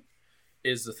happening,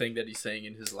 is the thing that he's saying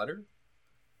in his letter.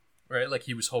 Right? Like,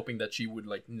 he was hoping that she would,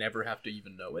 like, never have to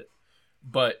even know it.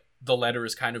 But the letter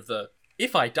is kind of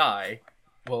if I die,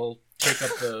 well, take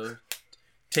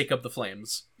up the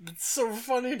flames. It's so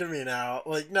funny to me now.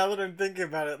 Like, now that I'm thinking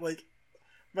about it, like,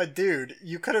 my dude,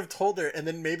 you could have told her and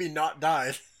then maybe not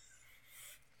died.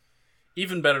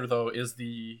 Even better though is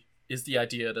the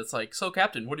idea that's like, so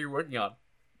Captain, what are you working on?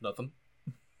 Nothing.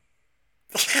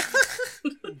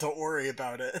 Don't worry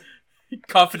about it.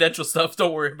 Confidential stuff.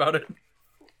 Don't worry about it.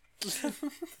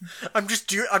 I'm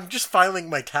just filing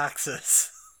my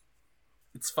taxes.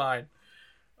 It's fine.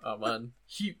 Oh man,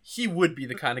 he would be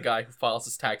the kind of guy who files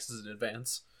his taxes in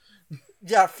advance.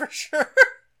 Yeah, for sure.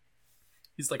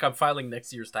 He's like, I'm filing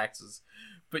next year's taxes,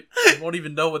 but you won't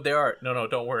even know what they are. No,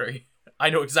 don't worry. I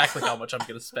know exactly how much I'm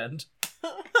gonna spend.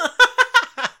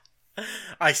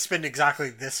 I spend exactly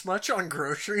this much on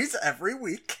groceries every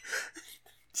week.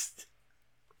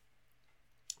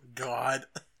 God.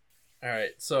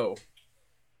 Alright, so,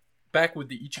 back with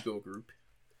the Ichigo group,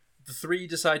 the three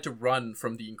decide to run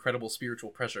from the incredible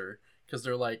spiritual pressure, because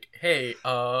they're like, hey,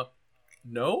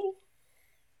 no?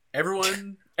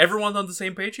 Everyone on the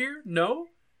same page here? No?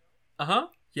 Uh-huh,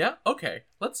 yeah, okay,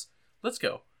 let's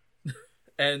go.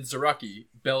 And Zaraki,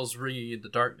 bells ringing in the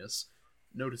darkness,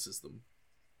 notices them.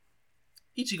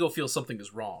 Ichigo feels something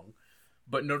is wrong,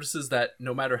 but notices that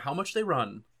no matter how much they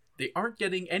run, they aren't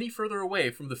getting any further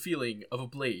away from the feeling of a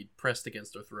blade pressed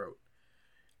against their throat.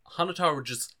 Hanataro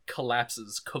just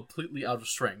collapses completely out of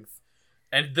strength.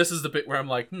 And this is the bit where I'm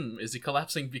like, is he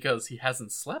collapsing because he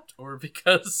hasn't slept, or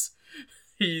because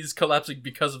he's collapsing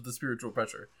because of the spiritual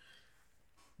pressure?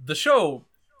 The show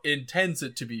intends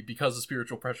it to be because of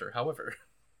spiritual pressure, however.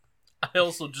 I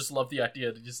also just love the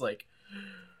idea that just like,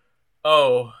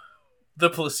 oh,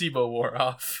 the placebo wore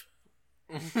off.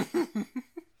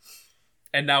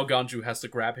 And now Ganju has to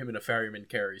grab him in a ferryman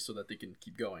carry so that they can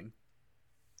keep going.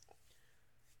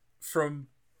 From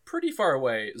pretty far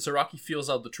away, Zaraki feels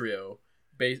out the trio,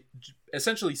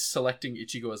 essentially selecting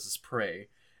Ichigo as his prey.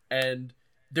 And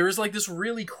there is like this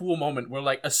really cool moment where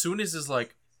like as soon as is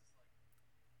like,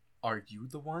 are you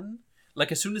the one?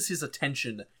 Like as soon as his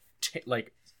attention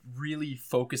like really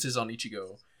focuses on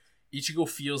Ichigo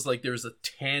feels like there's a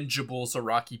tangible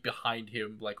Zaraki behind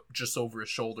him, like just over his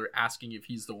shoulder, asking if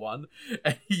he's the one.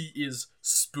 And he is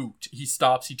spooked. He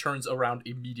stops, he turns around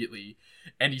immediately,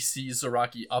 and he sees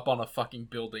Zaraki up on a fucking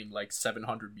building like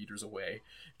 700 meters away.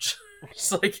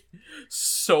 Just like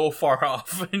so far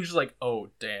off. And just like, oh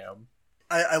damn.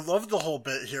 I love the whole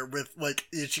bit here with like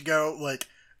Ichigo like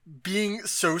being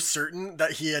so certain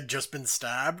that he had just been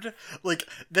stabbed. Like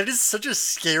that is such a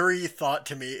scary thought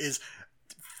to me, is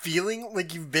feeling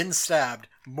like you've been stabbed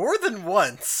more than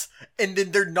once, and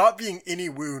then there not being any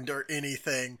wound or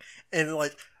anything, and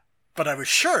like, but I was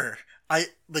sure. I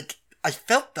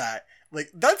felt that.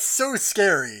 Like, that's so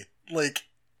scary. Like,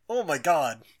 oh my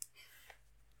god.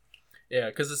 Yeah,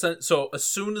 because so as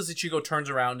soon as Ichigo turns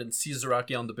around and sees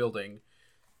Zaraki on the building,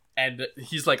 and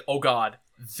he's like, oh god,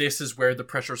 this is where the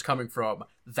pressure's coming from.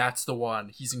 That's the one.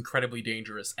 He's incredibly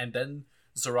dangerous. And then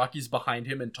Zaraki's behind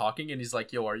him and talking, and he's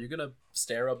like, yo, are you gonna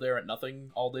stare up there at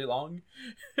nothing all day long?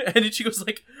 And Ichigo's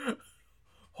like,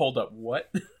 hold up,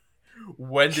 what?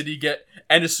 When did he get...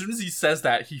 And as soon as he says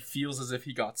that, he feels as if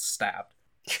he got stabbed.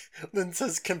 Then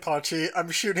says Kenpachi,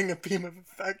 I'm shooting a beam of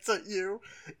effects at you.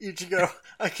 Ichigo,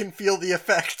 I can feel the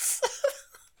effects.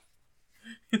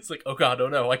 It's like, oh god, oh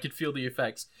no, I can feel the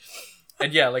effects.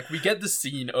 And yeah, like, we get this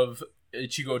scene of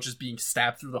Ichigo just being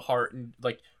stabbed through the heart, and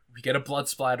like, we get a blood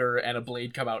splatter and a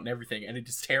blade come out and everything, and it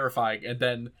is terrifying. And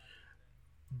then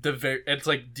it's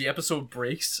like the episode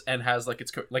breaks and has like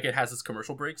it has its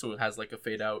commercial break, so it has like a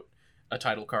fade out, a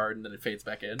title card, and then it fades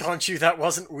back in. Don't you? That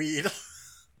wasn't weed.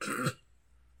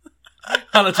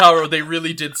 Hanataro, they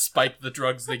really did spike the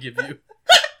drugs they give you.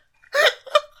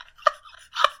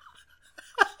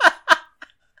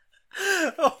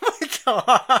 Oh my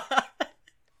god,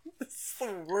 this is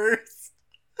the worst.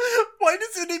 Why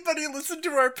does anybody listen to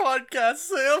our podcast,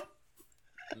 Sam?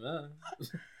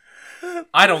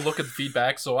 I don't look at the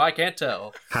feedback, so I can't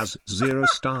tell. Has zero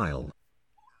style.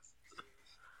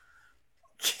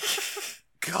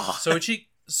 God.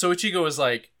 So Ichigo is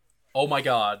like, oh my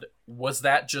god, was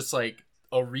that just like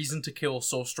a reason to kill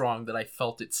so strong that I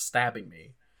felt it stabbing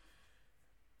me?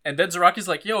 And then Zaraki's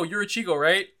like, yo, you're Ichigo,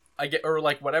 right? Or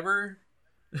like whatever.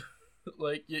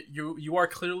 Like, you are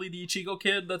clearly the Ichigo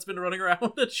kid that's been running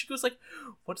around. And she goes like,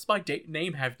 what does my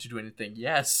name have to do anything?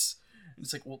 Yes. And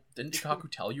it's like, well, didn't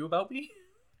Ikaku tell you about me?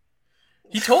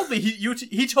 He told me,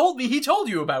 he told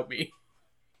you about me.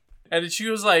 And she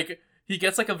was like, he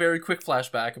gets like a very quick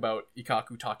flashback about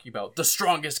Ikaku talking about the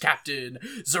strongest captain,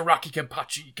 Zaraki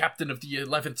Kenpachi, captain of the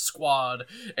 11th squad,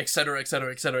 etc.,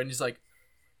 etc., etc. And he's like,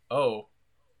 oh,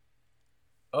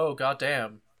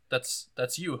 goddamn, that's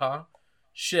you, huh?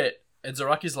 Shit. And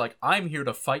Zaraki's like, I'm here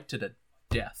to fight to the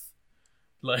death.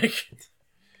 Like,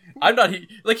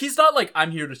 he's not like,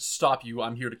 I'm here to stop you,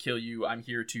 I'm here to kill you, I'm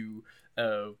here to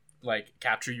like,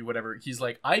 capture you, whatever. He's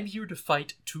like, I'm here to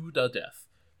fight to the death.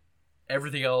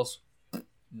 Everything else,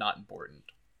 not important.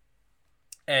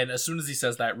 And as soon as he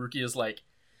says that, Rukia is like,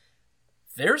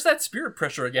 there's that spirit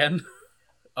pressure again.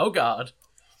 Oh god.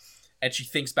 And she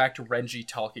thinks back to Renji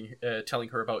telling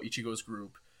her about Ichigo's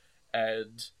group.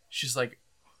 And she's like,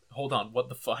 hold on, what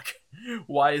the fuck?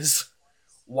 Why is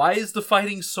the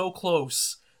fighting so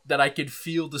close that I can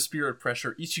feel the spirit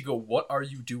pressure? Ichigo, what are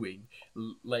you doing?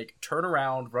 Like, turn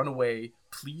around, run away,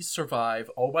 please survive.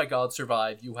 Oh my god,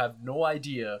 survive. You have no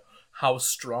idea how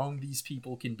strong these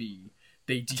people can be.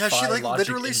 They defy she, like, logic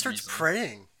literally and starts reason.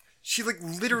 praying. She, like,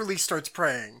 literally starts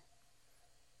praying.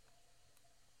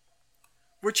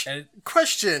 Which,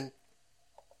 question,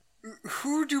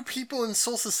 who do people in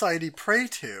Soul Society pray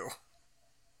to?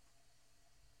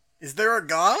 Is there a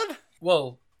god?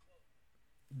 Well,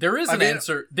 there is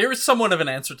answer. There is somewhat of an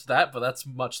answer to that, but that's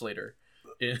much later.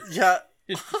 In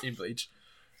Bleach.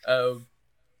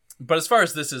 But as far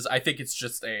as this is, I think it's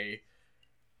just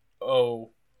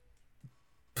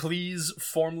please,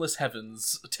 formless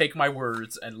heavens, take my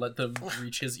words and let them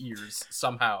reach his ears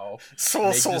somehow.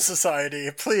 Soul Society,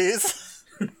 please.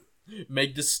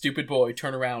 Make this stupid boy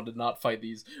turn around and not fight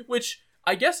these. Which,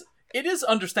 I guess, it is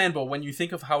understandable when you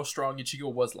think of how strong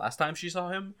Ichigo was last time she saw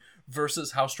him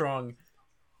versus how strong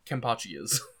Kenpachi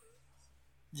is.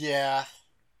 Yeah,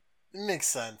 it makes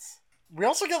sense. We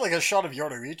also get, like, a shot of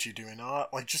Yoruichi, do we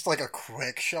not? Like, just, like, a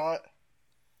quick shot.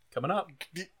 Coming up.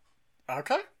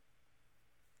 Okay.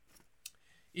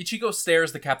 Ichigo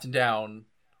stares the captain down,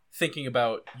 thinking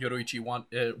about Yoruichi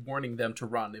warning them to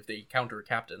run if they encounter a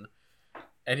captain.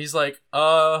 And he's like,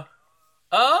 don't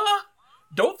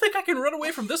think I can run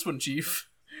away from this one, Chief.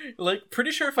 Like,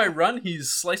 pretty sure if I run, he's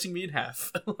slicing me in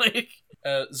half.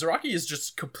 Zaraki is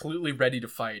just completely ready to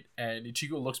fight, and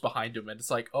Ichigo looks behind him, and it's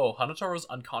like, oh, Hanataro's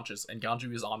unconscious, and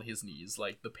Ganju is on his knees.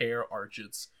 Like, the pair are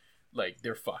just, like,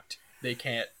 they're fucked. They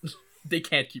can't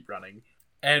keep running.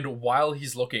 And while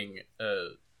he's looking,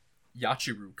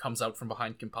 Yachiru comes out from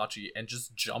behind Kenpachi and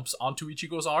just jumps onto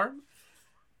Ichigo's arm.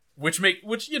 Which,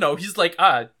 you know, he's like,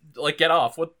 get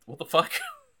off, what the fuck?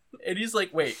 And he's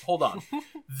like, wait, hold on.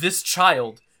 This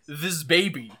child, this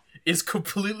baby, is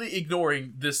completely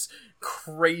ignoring this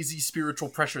crazy spiritual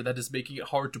pressure that is making it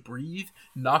hard to breathe,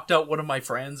 knocked out one of my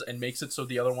friends, and makes it so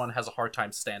the other one has a hard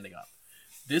time standing up.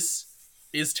 This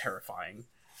is terrifying.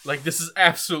 Like, this is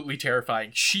absolutely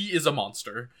terrifying. She is a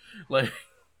monster. Like...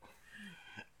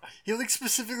 He, like,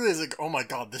 specifically is like, oh my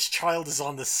god, this child is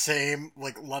on the same,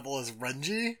 like, level as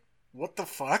Renji? What the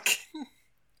fuck?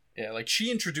 Yeah, like,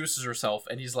 she introduces herself,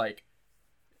 and he's like,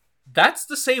 that's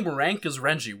the same rank as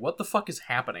Renji, what the fuck is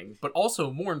happening? But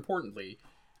also, more importantly,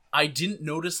 I didn't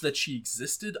notice that she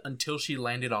existed until she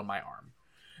landed on my arm.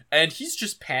 And he's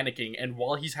just panicking, and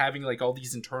while he's having, like, all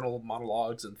these internal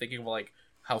monologues and thinking of, like,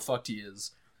 how fucked he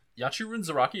is, Yachiru and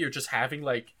Zaraki are just having,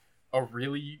 like, a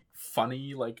really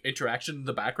funny, like, interaction in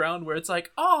the background where it's like,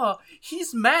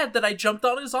 he's mad that I jumped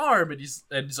on his arm, and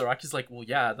Zaraki's like, well,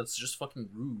 yeah, that's just fucking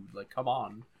rude, like, come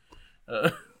on.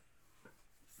 I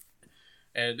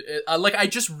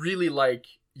just really like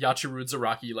Yachiru and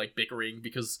Zaraki, like, bickering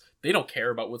because they don't care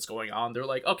about what's going on. They're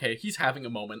like, okay, he's having a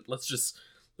moment, let's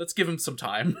give him some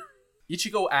time.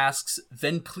 Ichigo asks,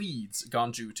 then pleads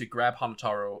Ganju to grab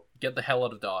Hanataro, get the hell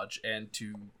out of Dodge, and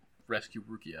to rescue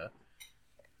Rukia.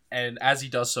 And as he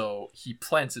does so, he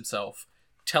plants himself,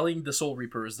 telling the Soul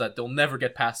Reapers that they'll never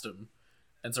get past him.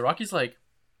 And Zaraki's like,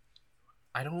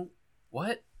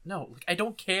 what? No, like, I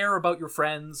don't care about your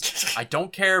friends. I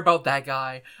don't care about that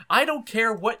guy. I don't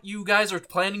care what you guys are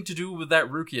planning to do with that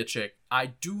Rukia chick. I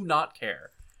do not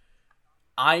care.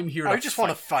 I'm here to fight. I just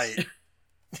want to fight.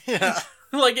 Yeah.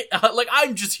 like,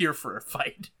 I'm just here for a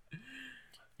fight.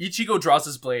 Ichigo draws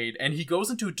his blade, and he goes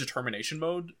into determination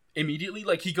mode immediately.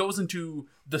 Like, he goes into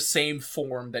the same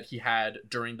form that he had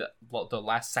during the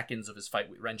last seconds of his fight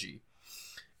with Renji.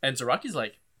 And Zaraki's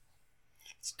like,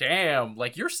 damn,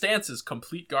 like, your stance is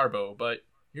complete garbo, but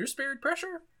your spirit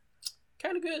pressure?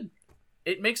 Kind of good.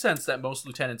 It makes sense that most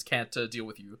lieutenants can't deal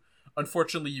with you.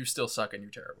 Unfortunately, you still suck and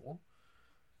you're terrible.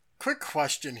 Quick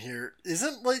question here.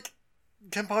 Isn't, like,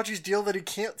 Kenpachi's deal that he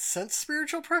can't sense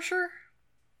spiritual pressure?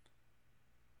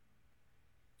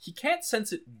 He can't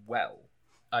sense it well,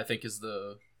 I think is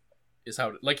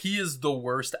how, like, he is the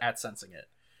worst at sensing it.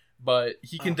 But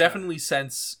he can definitely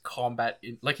sense combat,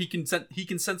 he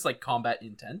can sense, like, combat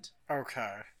intent.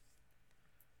 Okay.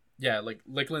 Yeah, like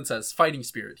Lynn says, fighting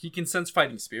spirit. He can sense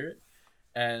fighting spirit.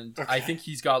 And I think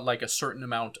he's got, like, a certain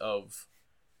amount of,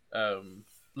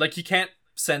 like, he can't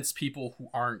sense people who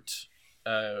aren't,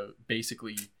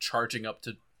 basically charging up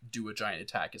to do a giant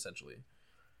attack, essentially.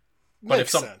 But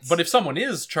if someone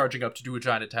is charging up to do a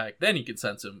giant attack, then he can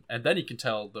sense him, and then he can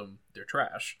tell them they're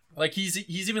trash. Like, he's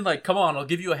even like, come on, I'll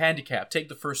give you a handicap, take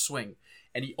the first swing.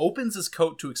 And he opens his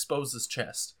coat to expose his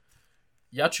chest.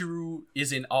 Yachiru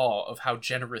is in awe of how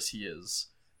generous he is.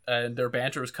 And their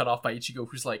banter is cut off by Ichigo,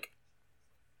 who's like,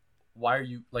 why are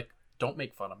you, like, don't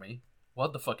make fun of me.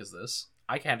 What the fuck is this?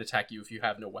 I can't attack you if you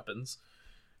have no weapons.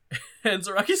 And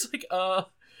Zaraki's like,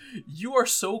 you are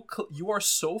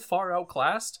so far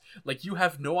outclassed. Like, you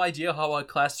have no idea how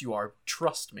outclassed you are.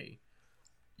 Trust me.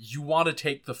 You want to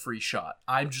take the free shot.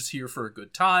 I'm just here for a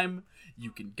good time.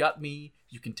 You can gut me.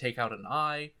 You can take out an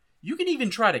eye. You can even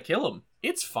try to kill him.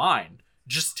 It's fine.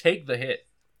 Just take the hit.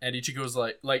 And Ichigo's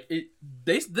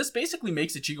this basically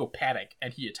makes Ichigo panic,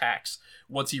 and he attacks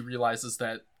once he realizes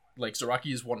that, like,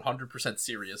 Zaraki is 100%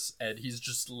 serious, and he's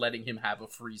just letting him have a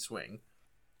free swing.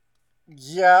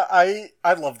 Yeah,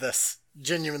 I love this.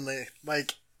 Genuinely.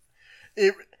 Like,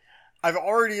 I've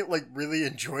already, like, really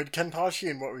enjoyed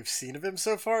Kenpachi and what we've seen of him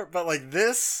so far, but, like,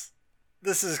 this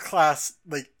is class,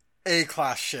 like,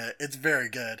 A-class shit. It's very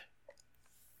good.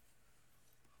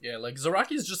 Yeah, like,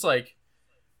 Zaraki's just like,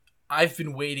 I've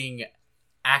been waiting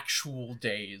actual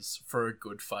days for a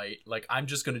good fight. Like, I'm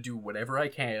just gonna do whatever I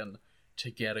can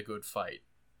to get a good fight.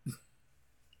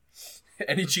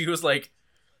 And Ichigo's like,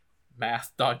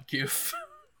 math.gif.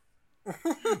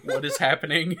 What is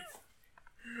happening?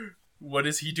 What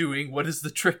is he doing? What is the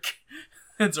trick?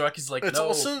 And Zaraki's like, it's no.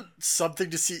 also something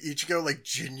to see Ichigo, like,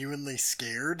 genuinely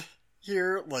scared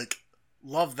here. Like,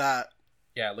 love that.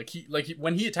 Yeah,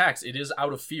 when he attacks, it is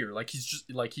out of fear. Like, he's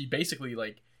just, like, he basically,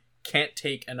 like, can't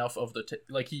take enough of the,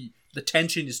 the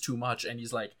tension is too much, and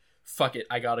he's like, fuck it,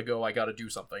 I gotta go, I gotta do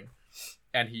something.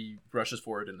 And he rushes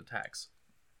forward and attacks.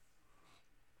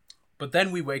 But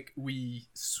then we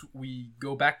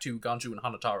go back to Ganju and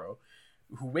Hanataro,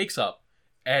 who wakes up,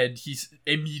 and he's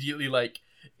immediately like,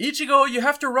 Ichigo, you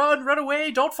have to run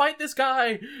away, don't fight this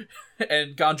guy!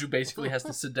 And Ganju basically has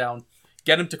to sit down,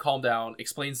 get him to calm down,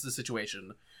 explains the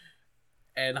situation.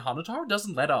 And Hanataro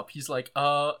doesn't let up. He's like,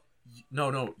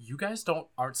 no, you guys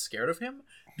aren't scared of him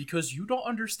because you don't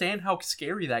understand how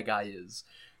scary that guy is.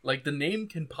 Like, the name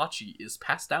Kenpachi is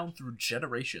passed down through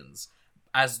generations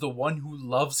as the one who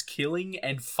loves killing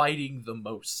and fighting the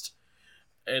most.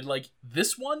 And, like,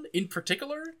 this one in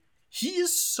particular, he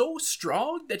is so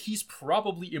strong that he's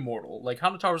probably immortal. Like,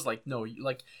 Hanataro's like, no,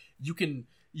 like, you can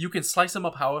slice him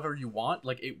up however you want,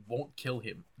 like, it won't kill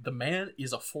him. The man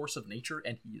is a force of nature,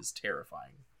 and he is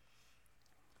terrifying.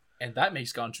 And that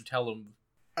makes Ganju tell him...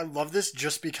 I love this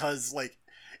just because, like,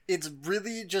 it's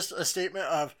really just a statement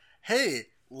of, hey,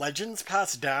 legends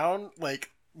passed down, like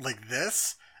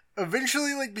this,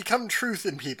 eventually, like, become truth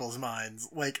in people's minds.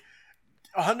 Like,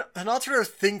 Hanataro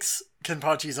thinks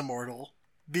Kenpachi's immortal,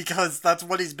 because that's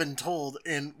what he's been told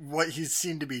and what he's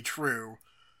seen to be true.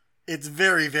 It's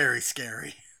very, very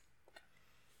scary.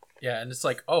 Yeah, and it's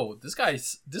like, oh, this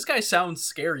guy sounds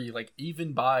scary, like,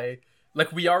 even by...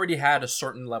 Like, we already had a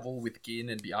certain level with Gin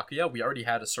and Byakuya. We already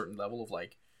had a certain level of,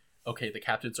 like, okay, the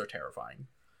captains are terrifying.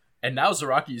 And now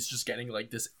Zaraki is just getting, like,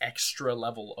 this extra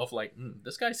level of, like,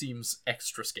 this guy seems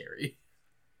extra scary.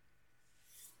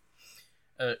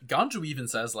 Ganju even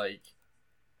says, like,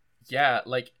 yeah,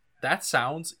 like, that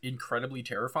sounds incredibly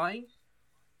terrifying,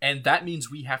 and that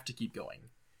means we have to keep going.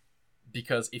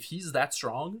 Because if he's that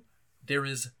strong, there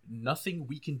is nothing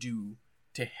we can do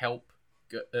to help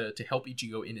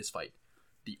Ichigo in his fight.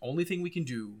 The only thing we can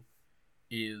do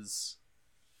is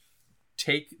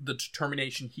take the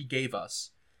determination he gave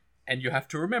us, and you have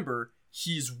to remember,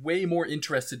 he's way more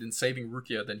interested in saving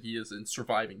Rukia than he is in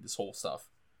surviving this whole stuff.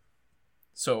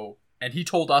 So, and he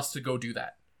told us to go do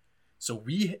that. So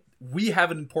we have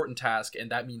an important task,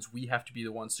 and that means we have to be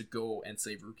the ones to go and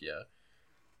save Rukia.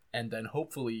 And then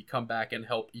hopefully come back and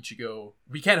help Ichigo.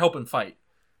 We can't help him fight,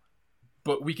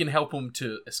 but we can help him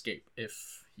to escape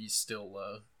if he still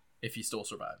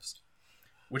survives.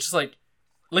 Which is like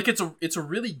it's a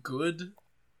really good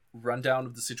rundown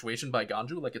of the situation by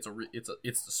Ganju. Like,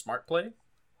 it's the smart play,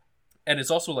 and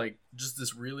it's also like just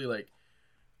this really like,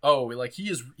 oh, like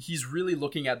he's really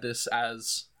looking at this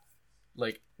as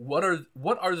like, what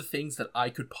are the things that I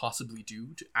could possibly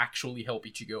do to actually help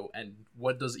Ichigo, and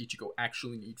what does Ichigo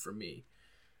actually need from me?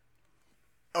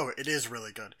 Oh, it is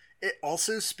really good. It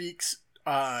also speaks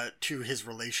to his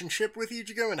relationship with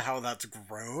Ichigo and how that's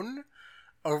grown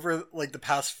over, like, the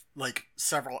past, like,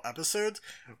 several episodes.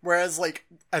 Whereas, like,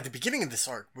 at the beginning of this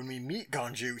arc, when we meet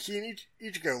Ganju, he and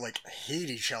Ichigo, like, hate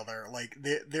each other. Like,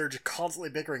 they're just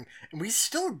constantly bickering. And we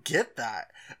still get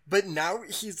that. But now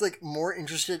he's, like, more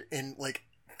interested in, like,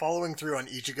 following through on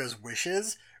Ichigo's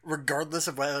wishes, regardless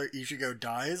of whether Ichigo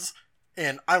dies.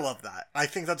 And I love that. I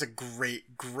think that's a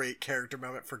great, great character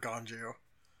moment for Ganju.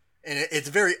 And it's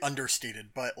very understated,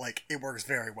 but, like, it works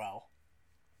very well.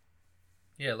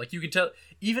 Yeah, like, you can tell,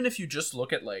 even if you just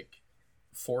look at, like,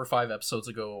 4 or 5 episodes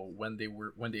ago when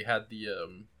they had the,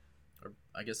 or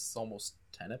I guess it's almost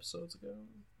 10 episodes ago?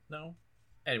 No?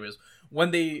 Anyways, when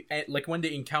they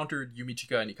encountered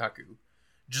Yumichika and Ikaku,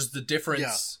 just the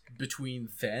difference between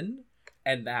then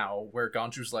and now, where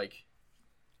Ganju's like,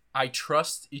 I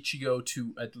trust Ichigo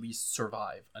to at least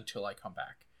survive until I come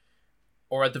back.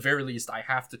 Or at the very least, I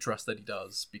have to trust that he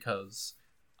does, because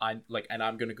I'm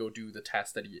gonna go do the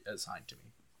task that he assigned to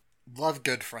me. Love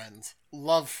good friends.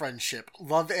 Love friendship.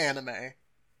 Love anime.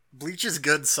 Bleach is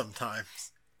good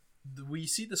sometimes. We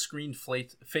see the screen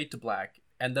fade to black,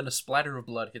 and then a splatter of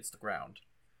blood hits the ground.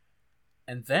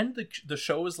 And then the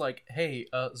show is like, hey,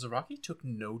 Zaraki took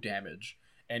no damage,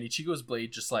 and Ichigo's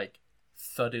blade just, like,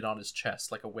 thudded on his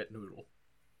chest like a wet noodle.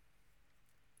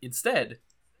 Instead,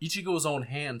 Ichigo's own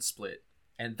hand split,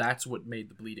 and that's what made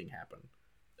the bleeding happen.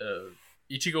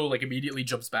 Ichigo, like, immediately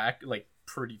jumps back, like,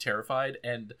 pretty terrified,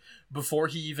 and before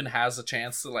he even has a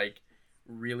chance to, like,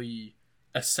 really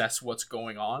assess what's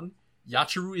going on,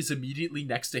 Yachiru is immediately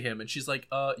next to him, and she's like,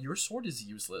 your sword is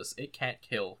useless. It can't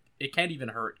kill. It can't even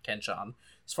hurt Kenshan.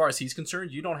 As far as he's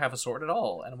concerned, you don't have a sword at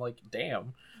all. And I'm like,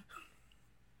 damn.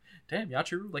 Damn,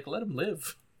 Yachiru, like, let him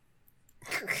live.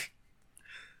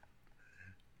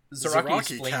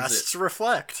 Zaraki casts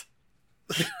Reflect.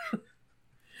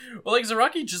 Well, like,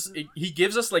 Zaraki he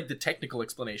gives us, like, the technical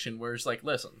explanation where it's like,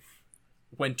 listen,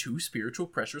 when 2 spiritual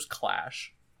pressures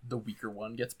clash, the weaker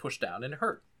one gets pushed down and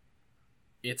hurt.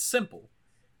 It's simple.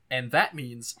 And that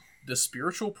means the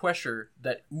spiritual pressure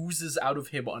that oozes out of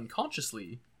him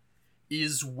unconsciously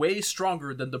is way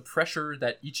stronger than the pressure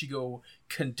that Ichigo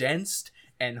condensed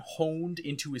and honed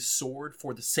into his sword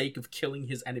for the sake of killing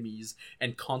his enemies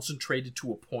and concentrated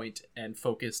to a point and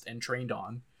focused and trained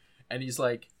on. And he's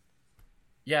like,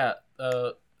 yeah,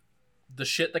 the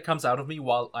shit that comes out of me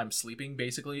while I'm sleeping,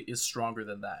 basically, is stronger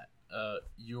than that.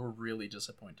 You're really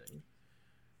disappointing.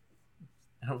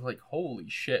 And I was like, holy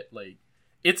shit, like,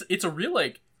 it's a real,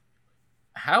 like,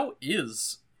 how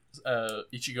is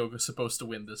Ichigo supposed to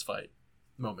win this fight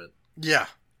moment? Yeah.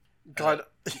 God,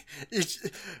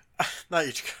 not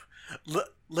Ichigo.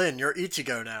 Lin, you're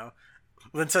Ichigo now.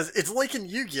 Lin says, it's like in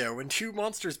Yu-Gi-Oh! When 2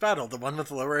 monsters battle, the one with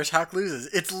the lower attack loses.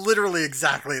 It's literally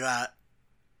exactly that.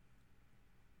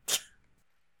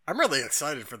 I'm really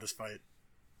excited for this fight.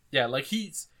 Yeah, like,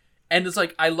 and it's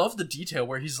like, I love the detail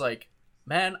where he's like,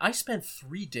 man, I spent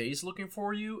 3 days looking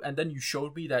for you, and then you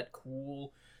showed me that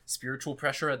cool spiritual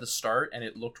pressure at the start, and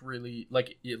it looked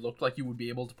like you would be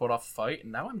able to put off a fight,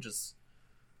 and now I'm just...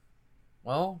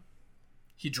 Well,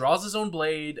 he draws his own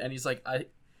blade, and he's like,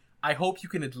 I hope you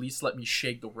can at least let me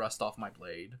shake the rust off my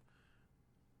blade.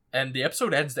 And the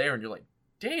episode ends there, and you're like,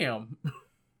 damn.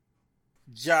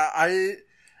 Yeah,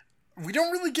 we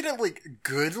don't really get a, like,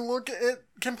 good look at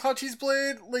Kenpachi's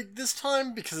blade, like, this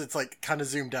time, because it's, like, kind of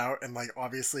zoomed out, and, like,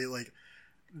 obviously, like,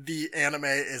 the anime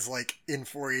is, like, in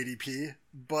 480p,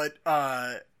 but,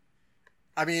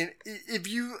 I mean,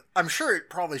 I'm sure it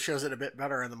probably shows it a bit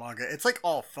better in the manga. It's, like,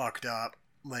 all fucked up.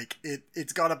 Like,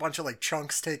 it's got a bunch of, like,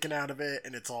 chunks taken out of it,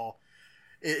 and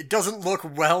it doesn't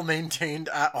look well maintained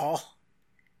at all.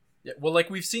 Yeah, well, like,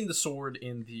 we've seen the sword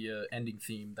in the ending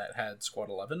theme that had Squad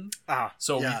 11.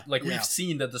 So, yeah, we've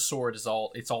seen that the sword is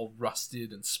all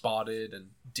rusted and spotted and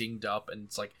dinged up, and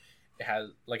it's like, it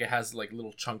has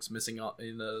little chunks missing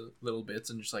in little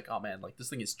bits, and you're just like, oh man, like, this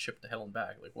thing is chipped to hell and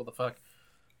back. Like, what the fuck?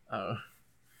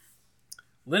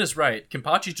 Lin is right.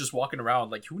 Kenpachi's just walking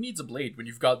around like, who needs a blade when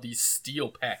you've got these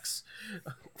steel pecs?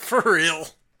 For real.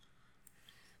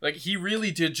 Like, he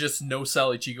really did just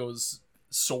no-sell Ichigo's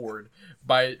sword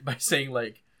by saying,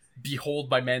 like, behold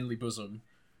my manly bosom.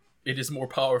 It is more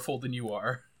powerful than you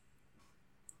are.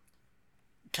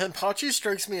 Kenpachi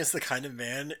strikes me as the kind of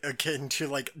man akin to,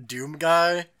 like, Doom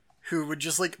Guy, who would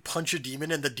just, like, punch a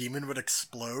demon and the demon would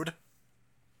explode.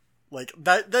 Like,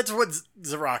 that's what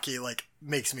Zaraki, like,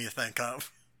 makes me think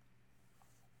of.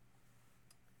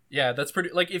 Yeah, that's pretty...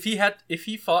 Like, if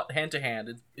he fought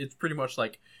hand-to-hand, it's pretty much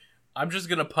like, I'm just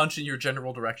gonna punch in your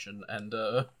general direction, and,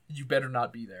 you better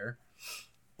not be there.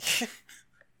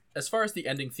 As far as the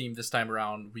ending theme this time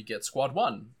around, we get Squad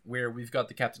 1, where we've got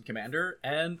the Captain Commander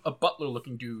and a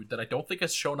butler-looking dude that I don't think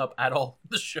has shown up at all in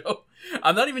the show.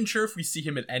 I'm not even sure if we see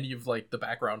him in any of, like, the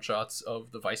background shots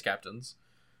of the Vice Captains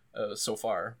so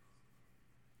far.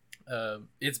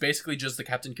 It's basically just the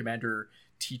Captain Commander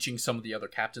teaching some of the other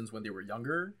captains when they were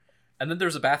younger. And then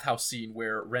there's a bathhouse scene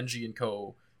where Renji and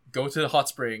Co. go to the hot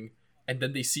spring, and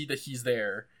then they see that he's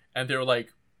there, and they're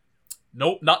like,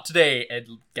 nope, not today,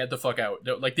 and get the fuck out.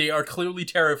 No, like, they are clearly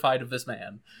terrified of this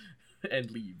man,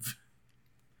 and leave.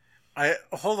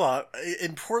 Hold on.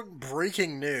 Important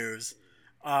breaking news.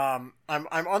 I'm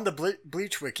on the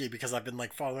Bleach wiki because I've been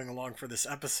like following along for this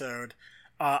episode.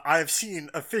 I've seen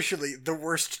officially the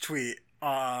worst tweet,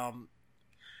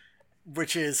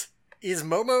 which is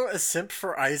Momo a simp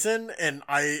for Aizen? And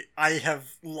I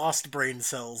have lost brain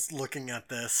cells looking at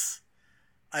this.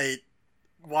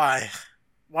 Why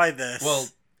this? Well,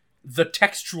 the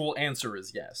textual answer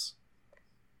is yes.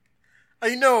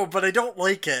 I know, but I don't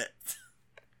like it.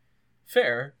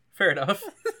 Fair enough.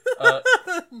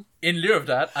 In lieu of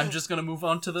that, I'm just gonna move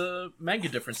on to the manga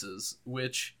differences,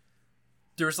 which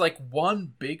there's like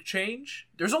one big change.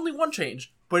 There's only one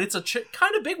change, but it's a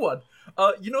kind of big one.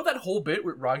 You know that whole bit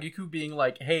with Rangiku being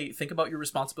like, hey, think about your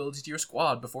responsibility to your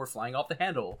squad before flying off the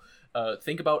handle.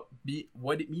 Think about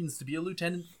what it means to be a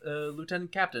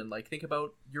lieutenant captain. Like, think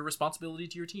about your responsibility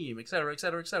to your team, etc.,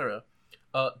 etc., etc.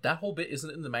 That whole bit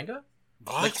isn't in the manga.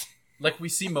 What? Like we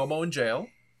see Momo in jail.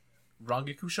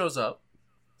 Rangiku shows up,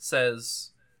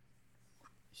 says,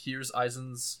 here's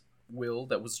Aizen's will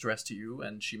that was addressed to you,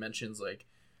 and she mentions, like,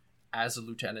 as a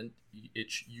lieutenant,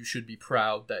 you should be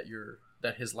proud that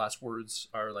his last words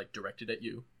are, like, directed at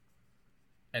you.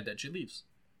 And then she leaves.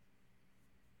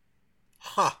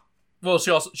 Huh. Well,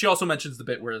 she also mentions the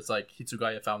bit where it's like,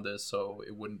 Hitsugaya found this, so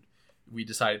we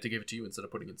decided to give it to you instead of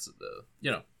putting it to the,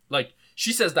 like,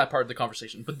 she says that part of the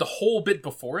conversation, but the whole bit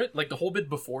before it, like, the whole bit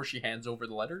before she hands over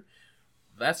the letter,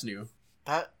 that's new.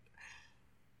 That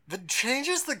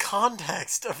changes the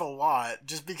context of a lot,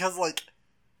 just because, like,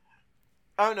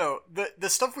 I don't know, the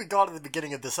stuff we got at the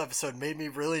beginning of this episode made me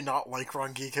really not like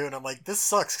Rangiku, and I'm like, this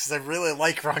sucks, because I really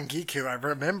like Rangiku. I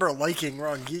remember liking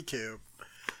Rangiku.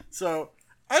 So,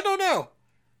 I don't know.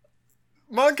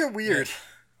 Manga weird,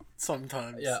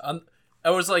 sometimes. Yeah, I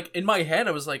was like, in my head,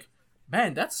 I was like,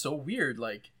 man, that's so weird,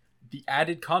 like, the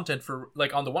added content for,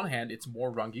 like, on the one hand, it's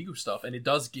more Rangiku stuff, and it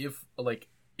does give, like,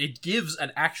 it gives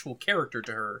an actual character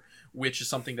to her, which is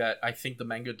something that I think the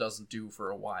manga doesn't do for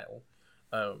a while.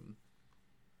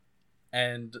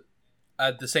 And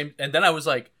at the same, and then I was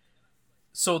like,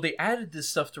 so they added this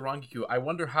stuff to Rangiku, I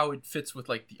wonder how it fits with,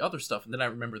 like, the other stuff, and then I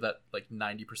remember that, like,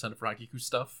 90% of Rangiku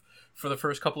stuff for the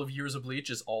first couple of years of Bleach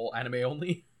is all anime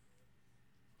only.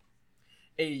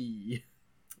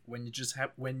 When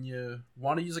you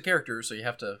want to use a character, so you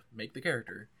have to make the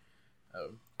character.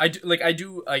 I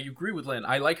agree with Lynn.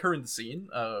 I like her in the scene,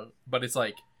 but it's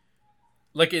like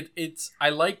it's I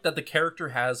like that the character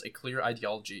has a clear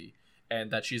ideology,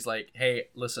 and that she's like, hey,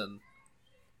 listen,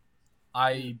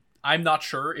 I'm not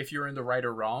sure if you're in the right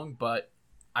or wrong, but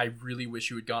I really wish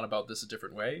you had gone about this a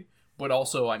different way. But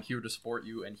also, I'm here to support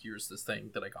you, and here's this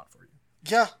thing that I got for you.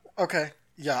 Yeah. Okay.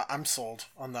 Yeah, I'm sold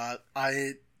on that.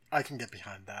 I can get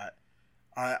behind that.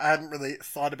 I hadn't really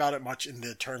thought about it much in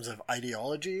the terms of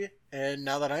ideology, and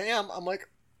now that I am, I'm like,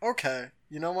 okay,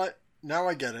 you know what? Now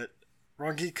I get it.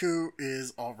 Rangiku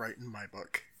is alright in my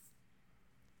book.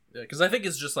 Yeah, because I think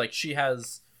it's just, like, she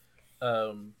has,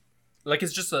 like,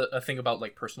 it's just a thing about,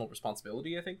 like, personal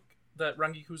responsibility, I think, that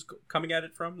Rangiku's coming at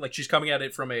it from. Like, she's coming at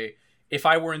it from if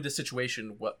I were in this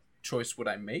situation, what choice would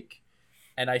I make?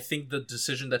 And I think the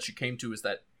decision that she came to is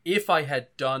that if I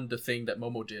had done the thing that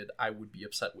Momo did, I would be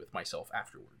upset with myself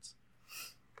afterwards.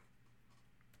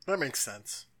 That makes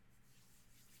sense.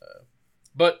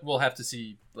 But we'll have to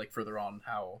see, like, further on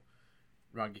how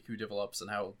Rangiku develops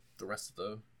and how the rest of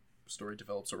the story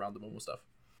develops around the Momo stuff.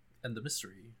 And the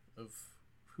mystery of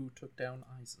who took down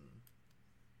Aizen.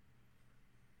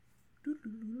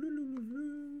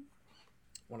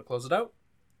 Want to close it out?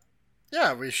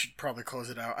 Yeah, we should probably close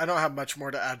it out. I don't have much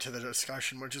more to add to the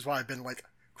discussion, which is why I've been, like,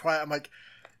 quiet. I'm like,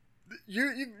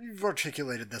 you've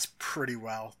articulated this pretty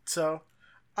well. So,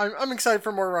 I'm excited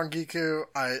for more Rangiku.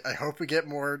 I hope we get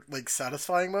more, like,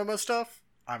 satisfying Momo stuff.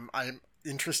 I'm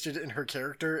interested in her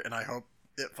character, and I hope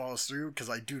it follows through, because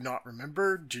I do not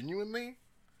remember, genuinely.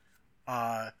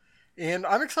 And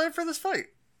I'm excited for this fight.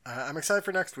 I'm excited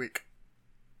for next week.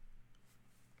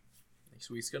 Next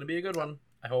week's gonna be a good one.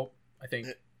 I hope. I think.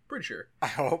 Pretty sure. I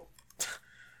hope.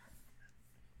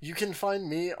 You can find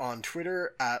me on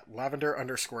Twitter at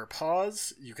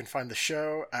lavender_pause. You can find the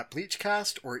show at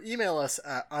Bleachcast, or email us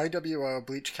at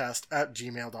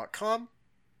iwobleachcast@gmail.com.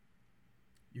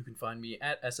 You can find me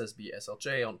at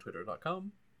ssbslj on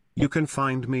twitter.com. You can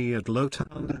find me at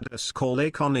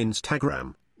lote_lake on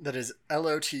Instagram. That is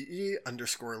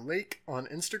LOTE_lake on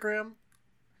Instagram.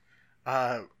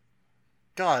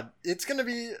 God, it's gonna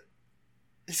be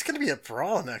a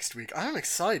brawl next week. I'm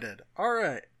excited.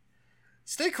 Alright.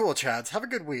 Stay cool, Chads. Have a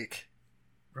good week.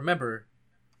 Remember,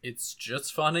 It's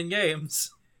just fun and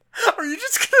games. Are you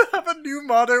just gonna have a new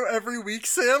motto every week,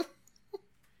 Sam?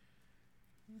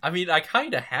 I mean, I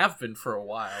kind of have been for a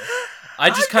while. I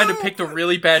just kind of picked a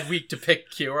really bad week to pick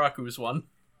Kyoraku's one,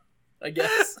 I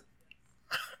guess.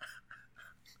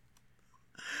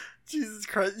 Jesus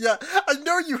Christ. Yeah, I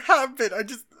know you have been.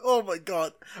 Oh my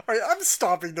god. Alright, I'm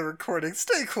stopping the recording.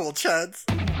 Stay cool, Chads.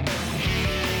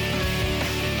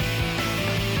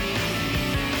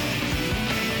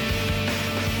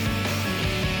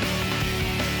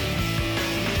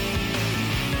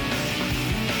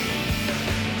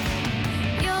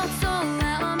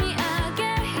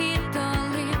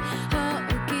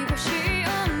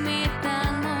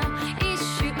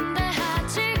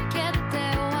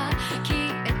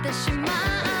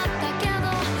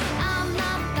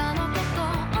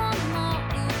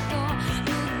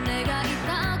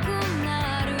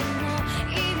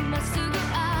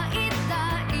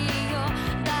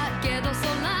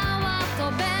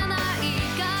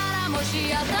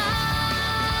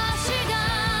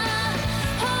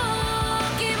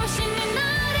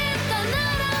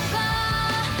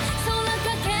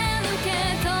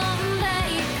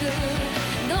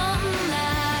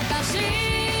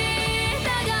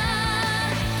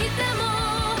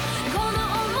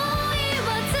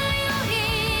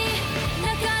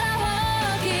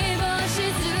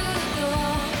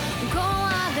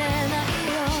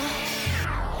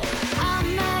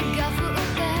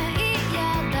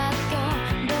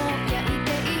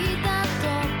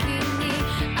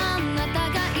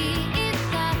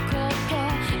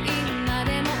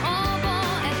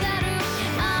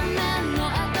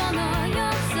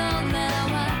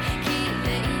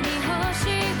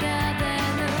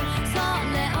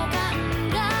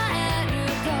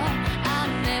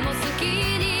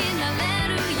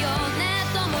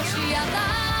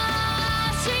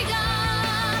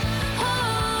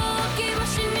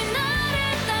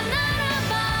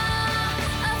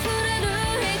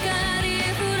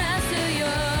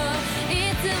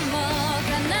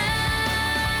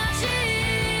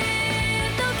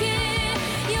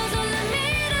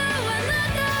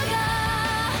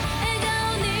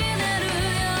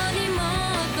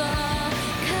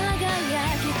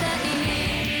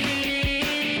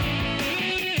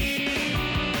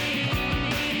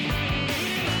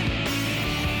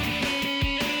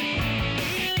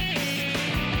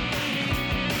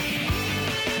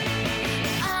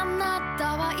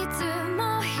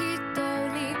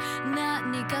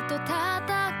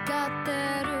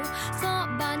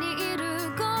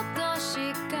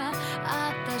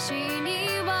私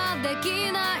にはで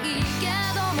きないけ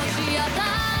ども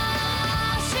し